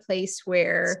from a place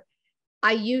where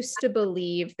I used to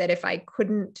believe that if I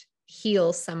couldn't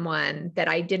heal someone, that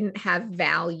I didn't have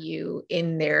value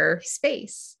in their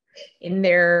space, in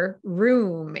their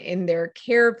room, in their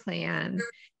care plan.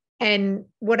 And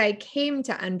what I came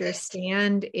to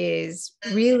understand is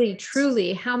really,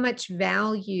 truly how much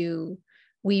value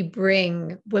we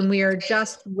bring when we are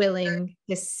just willing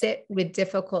to sit with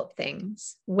difficult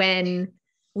things, when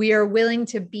we are willing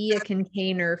to be a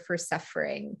container for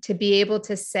suffering, to be able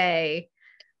to say,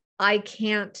 I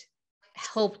can't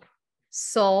help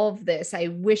solve this. I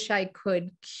wish I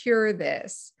could cure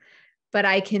this, but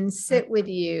I can sit with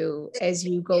you as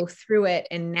you go through it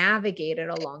and navigate it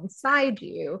alongside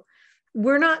you.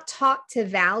 we're not taught to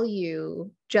value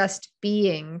just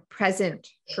being present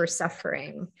for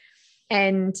suffering.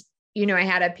 And, I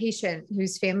had a patient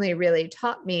whose family really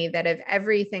taught me that of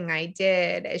everything I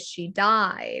did as she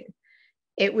died,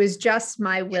 it was just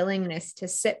my willingness to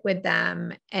sit with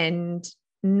them and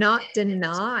not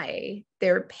deny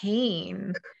their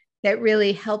pain that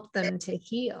really helped them to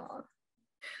heal.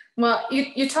 Well,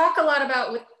 you talk a lot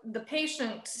about with the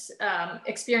patient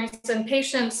experience and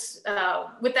patients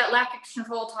with that lack of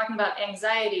control, talking about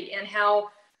anxiety and how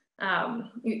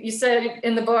you said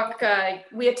in the book,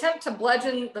 we attempt to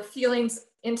bludgeon the feelings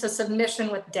into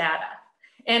submission with data.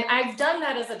 And I've done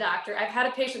that as a doctor. I've had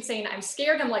a patient saying, I'm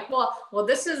scared. I'm like, well,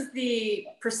 this is the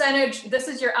percentage. This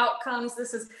is your outcomes.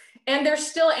 And they're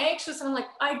still anxious. And I'm like,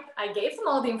 I gave them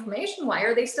all the information. Why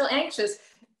are they still anxious?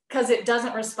 Because it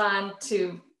doesn't respond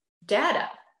to data.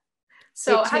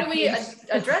 So how do we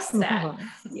address that?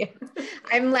 Yeah.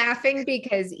 I'm laughing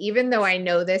because even though I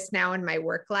know this now in my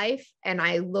work life and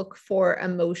I look for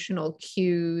emotional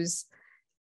cues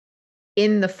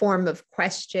in the form of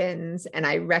questions, and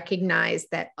I recognize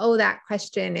that, that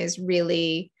question is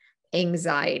really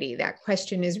anxiety. That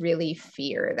question is really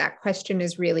fear. That question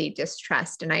is really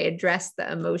distrust. And I address the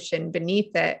emotion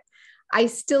beneath it. I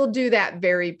still do that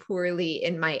very poorly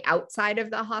in my outside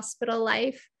of the hospital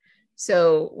life.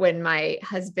 So when my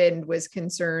husband was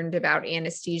concerned about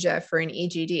anesthesia for an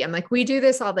EGD, I'm like, we do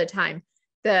this all the time.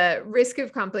 The risk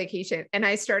of complication. And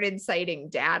I started citing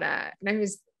data and I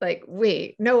was like,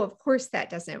 wait, no, of course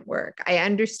that doesn't work. I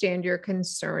understand you're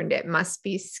concerned. It must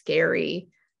be scary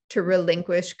to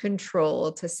relinquish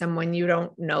control to someone you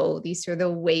don't know. These are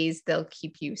the ways they'll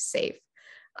keep you safe.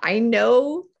 I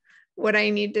know what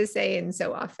I need to say, and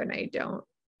so often I don't.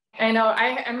 I know.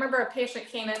 I remember a patient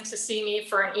came in to see me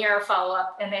for an ER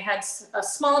follow-up, and they had a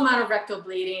small amount of rectal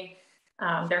bleeding.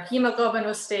 Their hemoglobin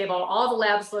was stable. All the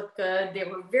labs looked good. They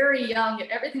were very young.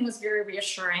 Everything was very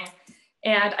reassuring.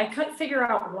 And I couldn't figure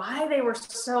out why they were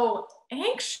so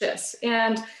anxious.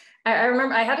 And I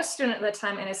remember I had a student at the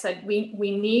time, and I said, we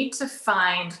need to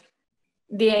find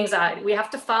the anxiety. We have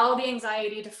to follow the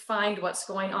anxiety to find what's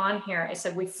going on here. I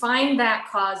said, we find that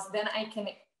cause, then I can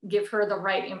give her the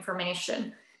right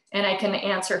information and I can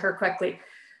answer her quickly.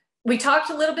 We talked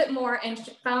a little bit more and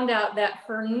found out that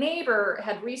her neighbor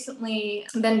had recently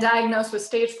been diagnosed with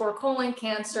stage 4 colon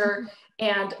cancer,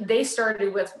 and they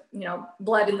started with,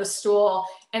 blood in the stool.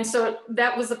 And so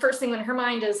that was the first thing in her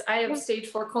mind is, I have stage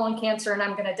 4 colon cancer and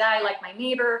I'm going to die like my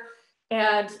neighbor.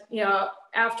 And,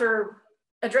 after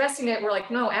addressing it, we're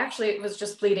like, no, actually it was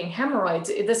just bleeding hemorrhoids.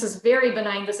 This is very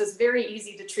benign. This is very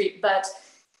easy to treat. But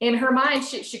in her mind,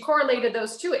 she correlated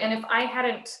those two. And if I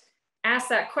hadn't asked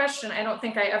that question, I don't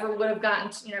think I ever would have gotten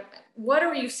to, what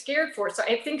are you scared for? So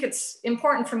I think it's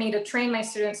important for me to train my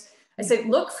students. I say,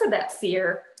 look for that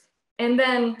fear and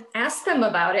then ask them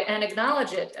about it and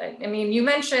acknowledge it. I mean, you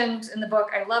mentioned in the book,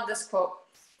 I love this quote,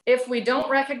 if we don't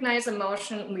recognize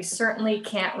emotion, we certainly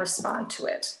can't respond to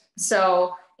it.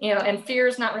 So, and fear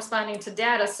is not responding to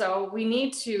data. So we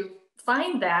need to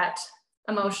find that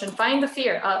emotion, find the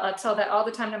fear. I'll tell that all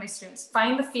the time to my students,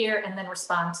 find the fear and then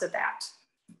respond to that.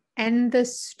 And the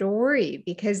story,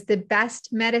 because the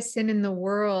best medicine in the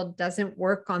world doesn't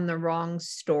work on the wrong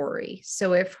story.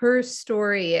 So if her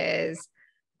story is,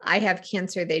 I have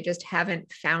cancer, they just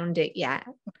haven't found it yet,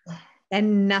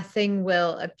 then nothing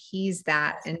will appease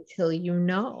that until you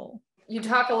know. You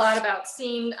talk a lot about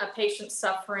seeing a patient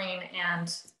suffering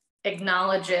and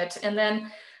acknowledge it. And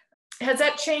then has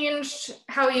that changed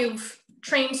how you've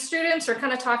trained students, or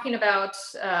kind of talking about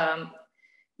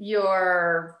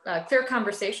your Clear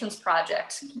Conversations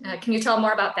project? Can you tell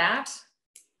more about that?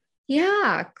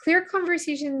 Yeah, Clear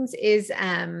Conversations is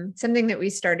something that we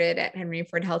started at Henry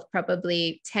Ford Health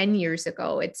probably 10 years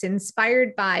ago. It's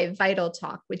inspired by Vital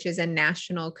Talk, which is a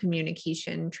national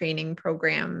communication training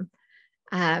program.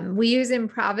 We use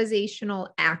improvisational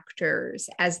actors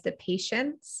as the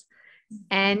patients,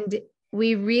 and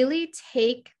we really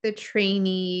take the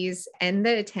trainees and the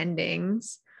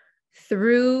attendings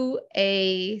through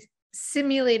a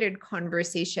simulated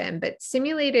conversation, but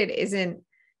simulated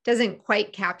doesn't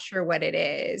quite capture what it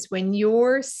is. When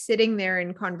you're sitting there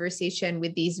in conversation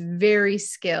with these very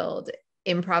skilled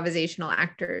improvisational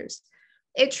actors,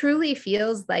 it truly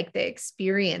feels like the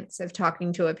experience of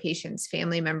talking to a patient's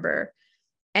family member.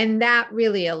 And that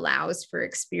really allows for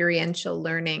experiential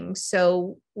learning.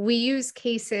 So we use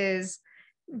cases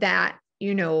that,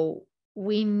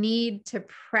 we need to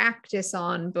practice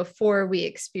on before we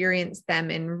experience them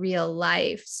in real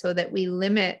life, so that we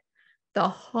limit the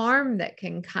harm that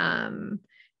can come,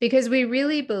 because we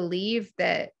really believe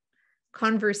that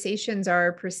conversations are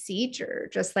a procedure,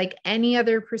 just like any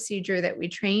other procedure that we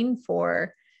train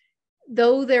for.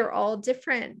 Though they're all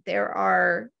different, there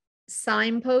are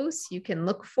signposts you can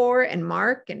look for and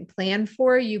mark and plan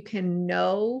for. You can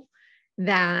know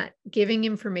that giving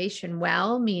information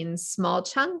well means small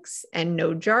chunks and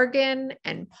no jargon,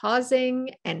 and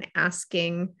pausing and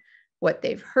asking what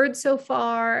they've heard so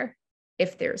far,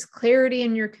 if there's clarity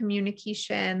in your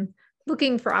communication,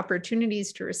 looking for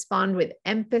opportunities to respond with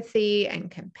empathy and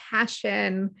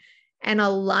compassion, and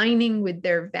aligning with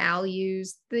their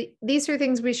values. These are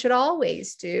things we should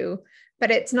always do,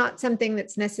 but it's not something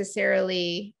that's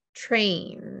necessarily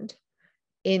trained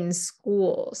in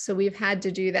school. So we've had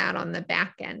to do that on the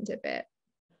back end of it.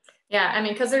 Yeah, I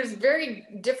mean, because there's very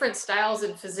different styles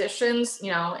in physicians,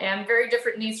 you know, and very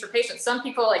different needs for patients. Some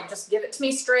people like, just give it to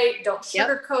me straight, don't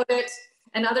sugarcoat it.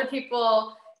 And other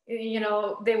people, you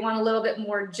know, they want a little bit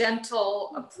more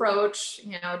gentle approach.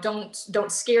 You know,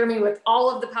 don't scare me with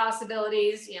all of the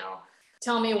possibilities. You know,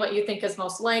 tell me what you think is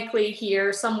most likely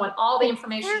here. Some want all the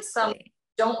information. Some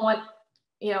don't want,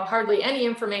 you know, hardly any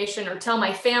information, or tell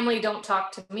my family, don't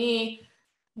talk to me.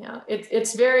 You know,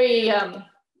 it's very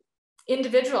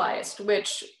individualized,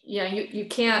 which, you know, you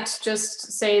can't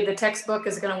just say the textbook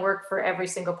is going to work for every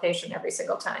single patient every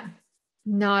single time.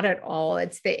 Not at all.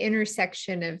 It's the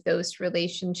intersection of those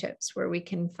relationships where we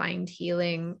can find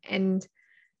healing. And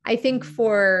I think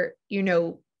for, you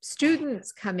know,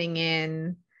 students coming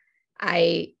in,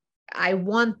 I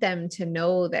want them to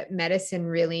know that medicine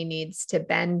really needs to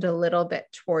bend a little bit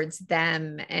towards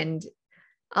them and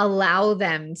allow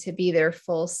them to be their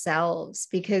full selves,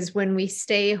 because when we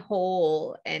stay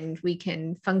whole and we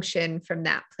can function from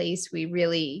that place, we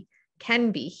really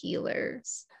can be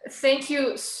healers. Thank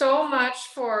you so much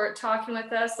for talking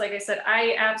with us. Like I said,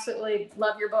 I absolutely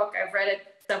love your book. I've read it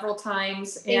several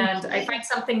times, and I find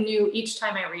something new each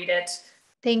time I read it.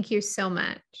 Thank you so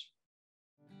much.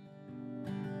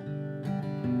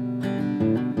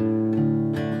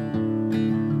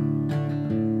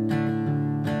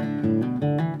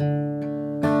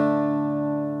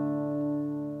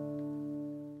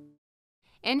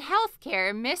 In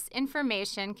healthcare,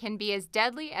 misinformation can be as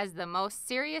deadly as the most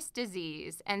serious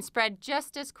disease and spread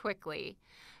just as quickly.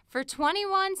 For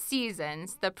 21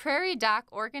 seasons, the Prairie Doc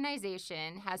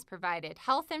organization has provided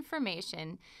health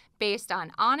information based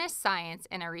on honest science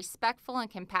in a respectful and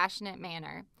compassionate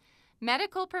manner.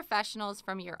 Medical professionals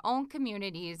from your own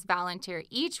communities volunteer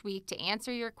each week to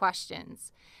answer your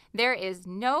questions. There is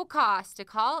no cost to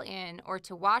call in or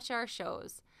to watch our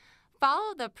shows.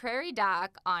 Follow the Prairie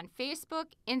Doc on Facebook,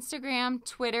 Instagram,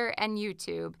 Twitter, and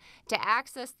YouTube to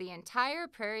access the entire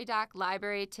Prairie Doc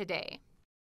library today.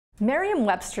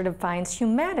 Merriam-Webster defines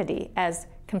humanity as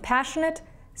compassionate,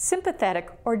 sympathetic,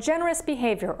 or generous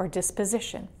behavior or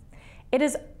disposition. It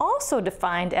is also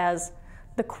defined as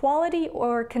the quality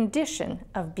or condition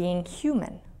of being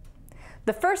human.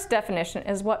 The first definition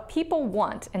is what people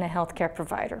want in a healthcare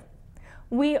provider.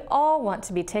 We all want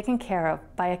to be taken care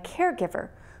of by a caregiver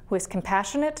who is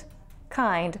compassionate,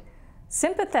 kind,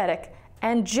 sympathetic,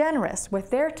 and generous with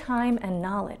their time and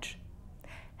knowledge.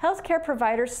 Healthcare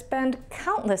providers spend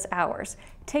countless hours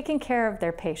taking care of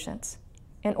their patients.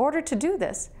 In order to do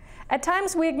this, at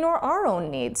times we ignore our own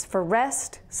needs for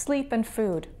rest, sleep, and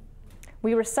food.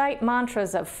 We recite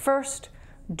mantras of first,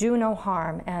 do no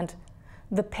harm, and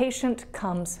the patient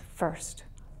comes first.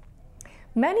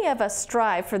 Many of us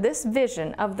strive for this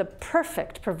vision of the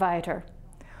perfect provider,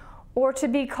 or to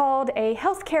be called a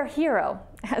healthcare hero,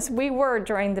 as we were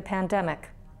during the pandemic.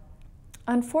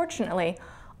 Unfortunately,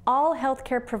 all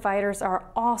healthcare providers are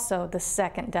also the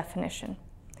second definition.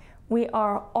 We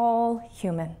are all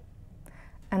human,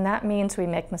 and that means we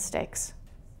make mistakes.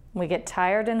 We get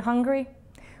tired and hungry.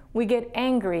 We get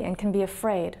angry and can be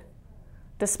afraid.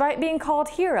 Despite being called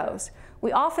heroes,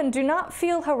 we often do not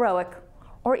feel heroic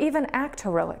or even act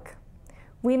heroic.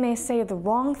 We may say the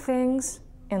wrong things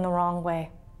in the wrong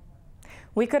way.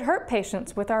 We could hurt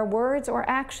patients with our words or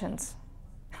actions.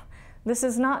 This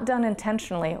is not done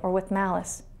intentionally or with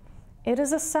malice. It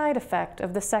is a side effect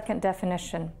of the second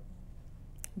definition,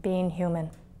 being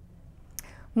human.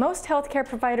 Most healthcare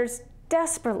providers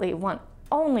desperately want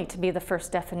only to be the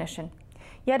first definition,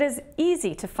 yet it is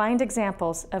easy to find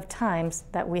examples of times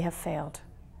that we have failed.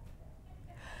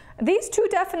 These two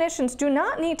definitions do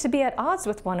not need to be at odds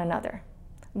with one another.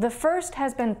 The first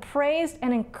has been praised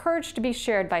and encouraged to be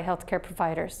shared by healthcare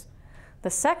providers. The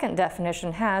second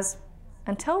definition has,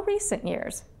 until recent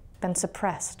years, been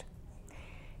suppressed.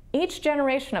 Each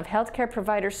generation of healthcare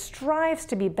providers strives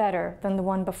to be better than the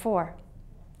one before.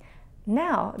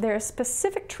 Now, there is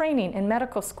specific training in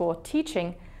medical school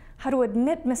teaching how to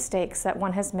admit mistakes that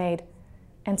one has made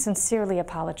and sincerely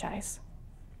apologize.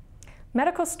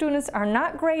 Medical students are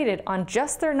not graded on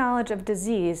just their knowledge of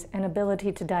disease and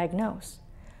ability to diagnose.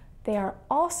 They are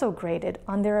also graded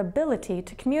on their ability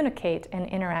to communicate and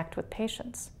interact with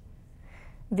patients.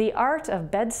 The art of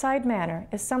bedside manner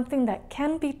is something that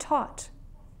can be taught.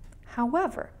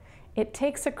 However, it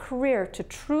takes a career to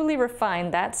truly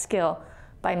refine that skill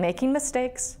by making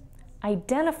mistakes,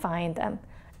 identifying them,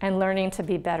 and learning to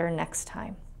be better next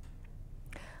time.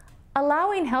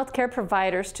 Allowing healthcare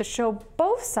providers to show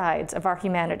both sides of our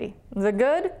humanity, the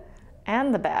good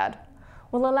and the bad,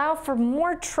 will allow for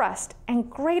more trust and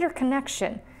greater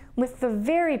connection with the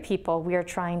very people we are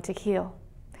trying to heal.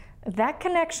 That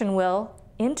connection will,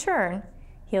 in turn,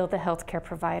 heal the healthcare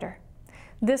provider.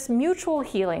 This mutual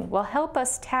healing will help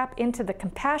us tap into the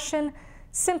compassion,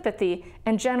 sympathy,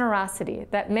 and generosity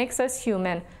that makes us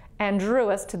human and drew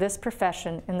us to this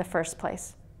profession in the first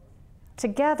place.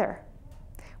 Together,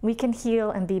 we can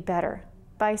heal and be better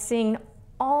by seeing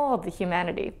all the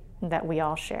humanity that we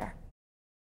all share.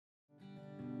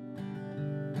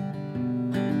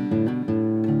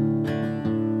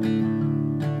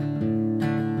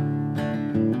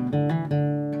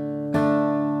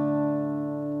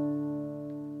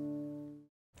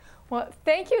 Well,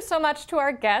 thank you so much to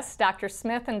our guests, Dr.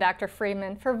 Smith and Dr.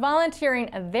 Freeman, for volunteering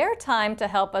their time to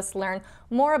help us learn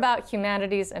more about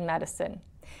humanities and medicine.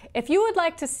 If you would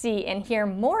like to see and hear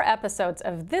more episodes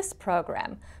of this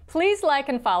program, please like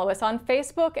and follow us on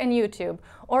Facebook and YouTube,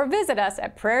 or visit us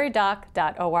at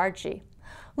prairiedoc.org.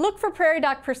 Look for Prairie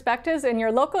Doc Perspectives in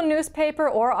your local newspaper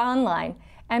or online,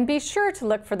 and be sure to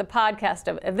look for the podcast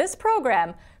of this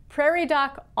program, Prairie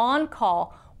Doc On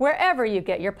Call, wherever you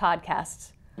get your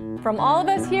podcasts. From all of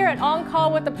us here at On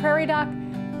Call with the Prairie Doc,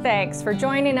 thanks for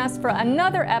joining us for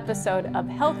another episode of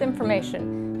Health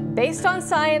Information based on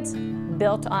science,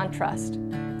 built on trust.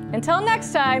 Until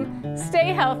next time,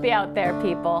 stay healthy out there,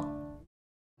 people.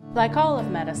 Like all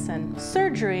of medicine,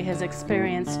 surgery has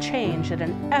experienced change at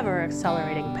an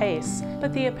ever-accelerating pace,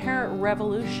 but the apparent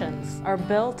revolutions are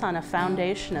built on a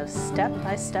foundation of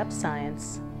step-by-step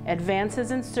science.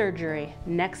 Advances in surgery,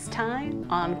 next time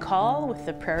on Call with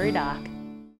the Prairie Doc.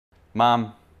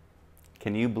 Mom,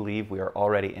 can you believe we are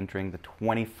already entering the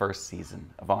 21st season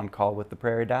of On Call with the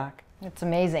Prairie Doc? It's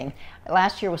amazing.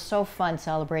 Last year was so fun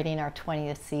celebrating our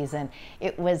 20th season.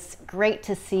 It was great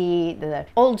to see the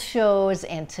old shows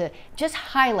and to just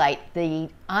highlight the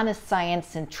honest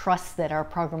science and trust that our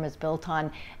program is built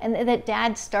on and that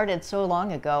Dad started so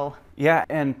long ago. Yeah,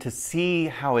 and to see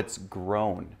how it's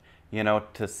grown. You know,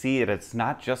 to see it, it's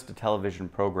not just a television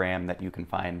program that you can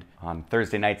find on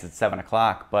Thursday nights at 7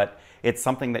 o'clock, but it's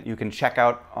something that you can check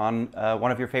out on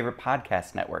one of your favorite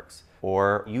podcast networks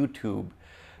or YouTube.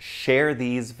 Share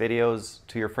these videos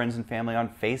to your friends and family on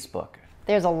Facebook.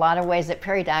 There's a lot of ways that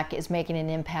Prairie Doc is making an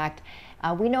impact.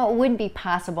 We know it wouldn't be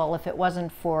possible if it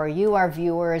wasn't for you, our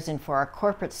viewers, and for our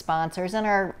corporate sponsors and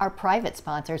our private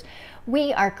sponsors.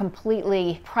 We are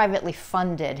completely privately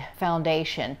funded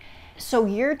foundation. So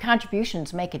your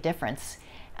contributions make a difference.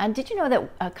 And did you know that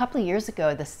a couple of years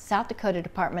ago, the South Dakota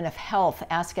Department of Health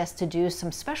asked us to do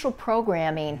some special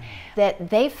programming that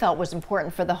they felt was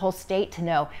important for the whole state to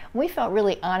know. We felt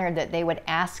really honored that they would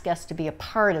ask us to be a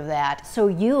part of that. So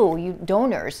you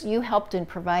donors, you helped in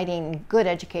providing good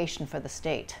education for the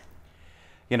state.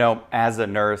 You know, as a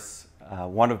nurse,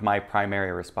 one of my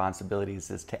primary responsibilities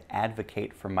is to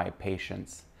advocate for my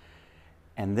patients.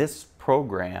 And this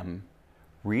program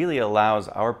really allows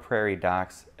our Prairie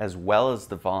Docs, as well as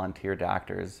the volunteer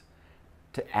doctors,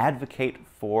 to advocate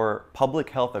for public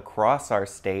health across our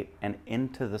state and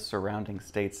into the surrounding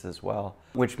states as well,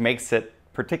 which makes it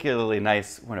particularly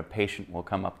nice when a patient will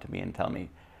come up to me and tell me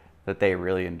that they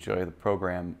really enjoy the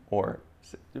program, or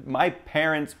my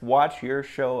parents watch your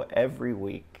show every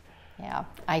week. Yeah,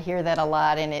 I hear that a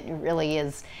lot, and it really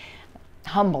is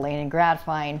humbling and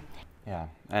gratifying. Yeah,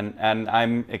 and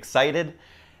I'm excited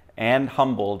and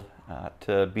humbled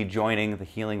to be joining the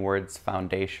Healing Words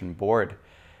Foundation board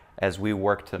as we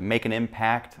work to make an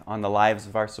impact on the lives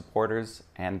of our supporters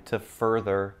and to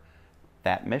further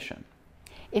that mission.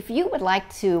 If you would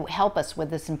like to help us with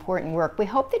this important work, we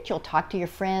hope that you'll talk to your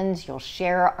friends, you'll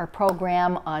share our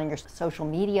program on your social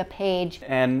media page.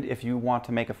 And if you want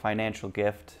to make a financial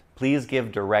gift, please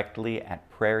give directly at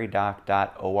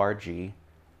prairiedoc.org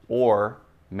or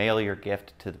mail your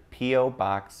gift to the P.O.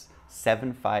 Box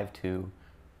 752,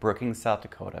 Brookings, South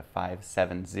Dakota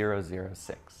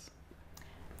 57006.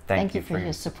 Thank you for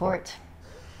your support.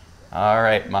 All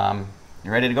right, Mom.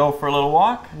 You ready to go for a little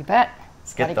walk? You bet.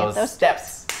 Let's get those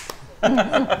steps.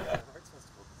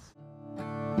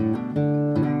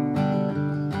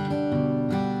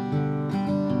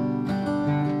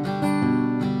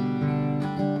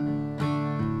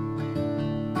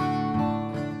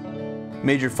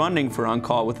 Major funding for On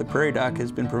Call with the Prairie Doc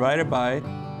has been provided by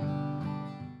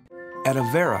At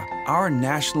Avera, our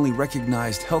nationally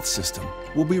recognized health system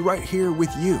will be right here with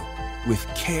you, with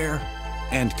care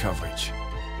and coverage.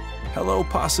 Hello,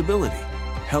 possibility.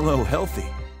 Hello, healthy.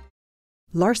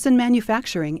 Larson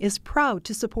Manufacturing is proud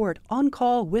to support On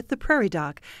Call with the Prairie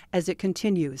Doc as it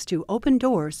continues to open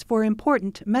doors for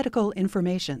important medical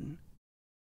information.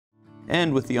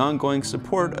 And with the ongoing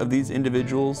support of these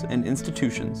individuals and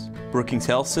institutions, Brookings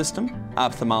Health System,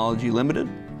 Ophthalmology Limited,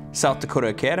 South Dakota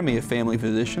Academy of Family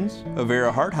Physicians,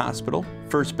 Avera Heart Hospital,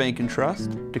 First Bank and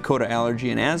Trust, Dakota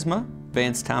Allergy and Asthma,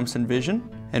 Vance Thompson Vision,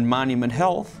 and Monument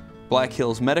Health, Black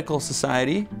Hills Medical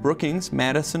Society, Brookings,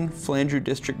 Madison, Flandreau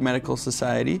District Medical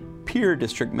Society, Pierre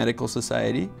District Medical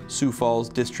Society, Sioux Falls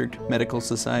District Medical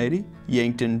Society,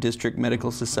 Yankton District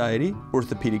Medical Society,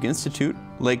 Orthopedic Institute,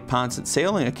 Lake Poncet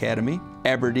Sailing Academy,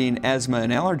 Aberdeen Asthma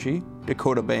and Allergy,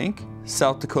 Dakota Bank,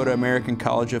 South Dakota American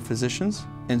College of Physicians,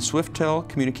 and Swiftel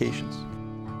Communications.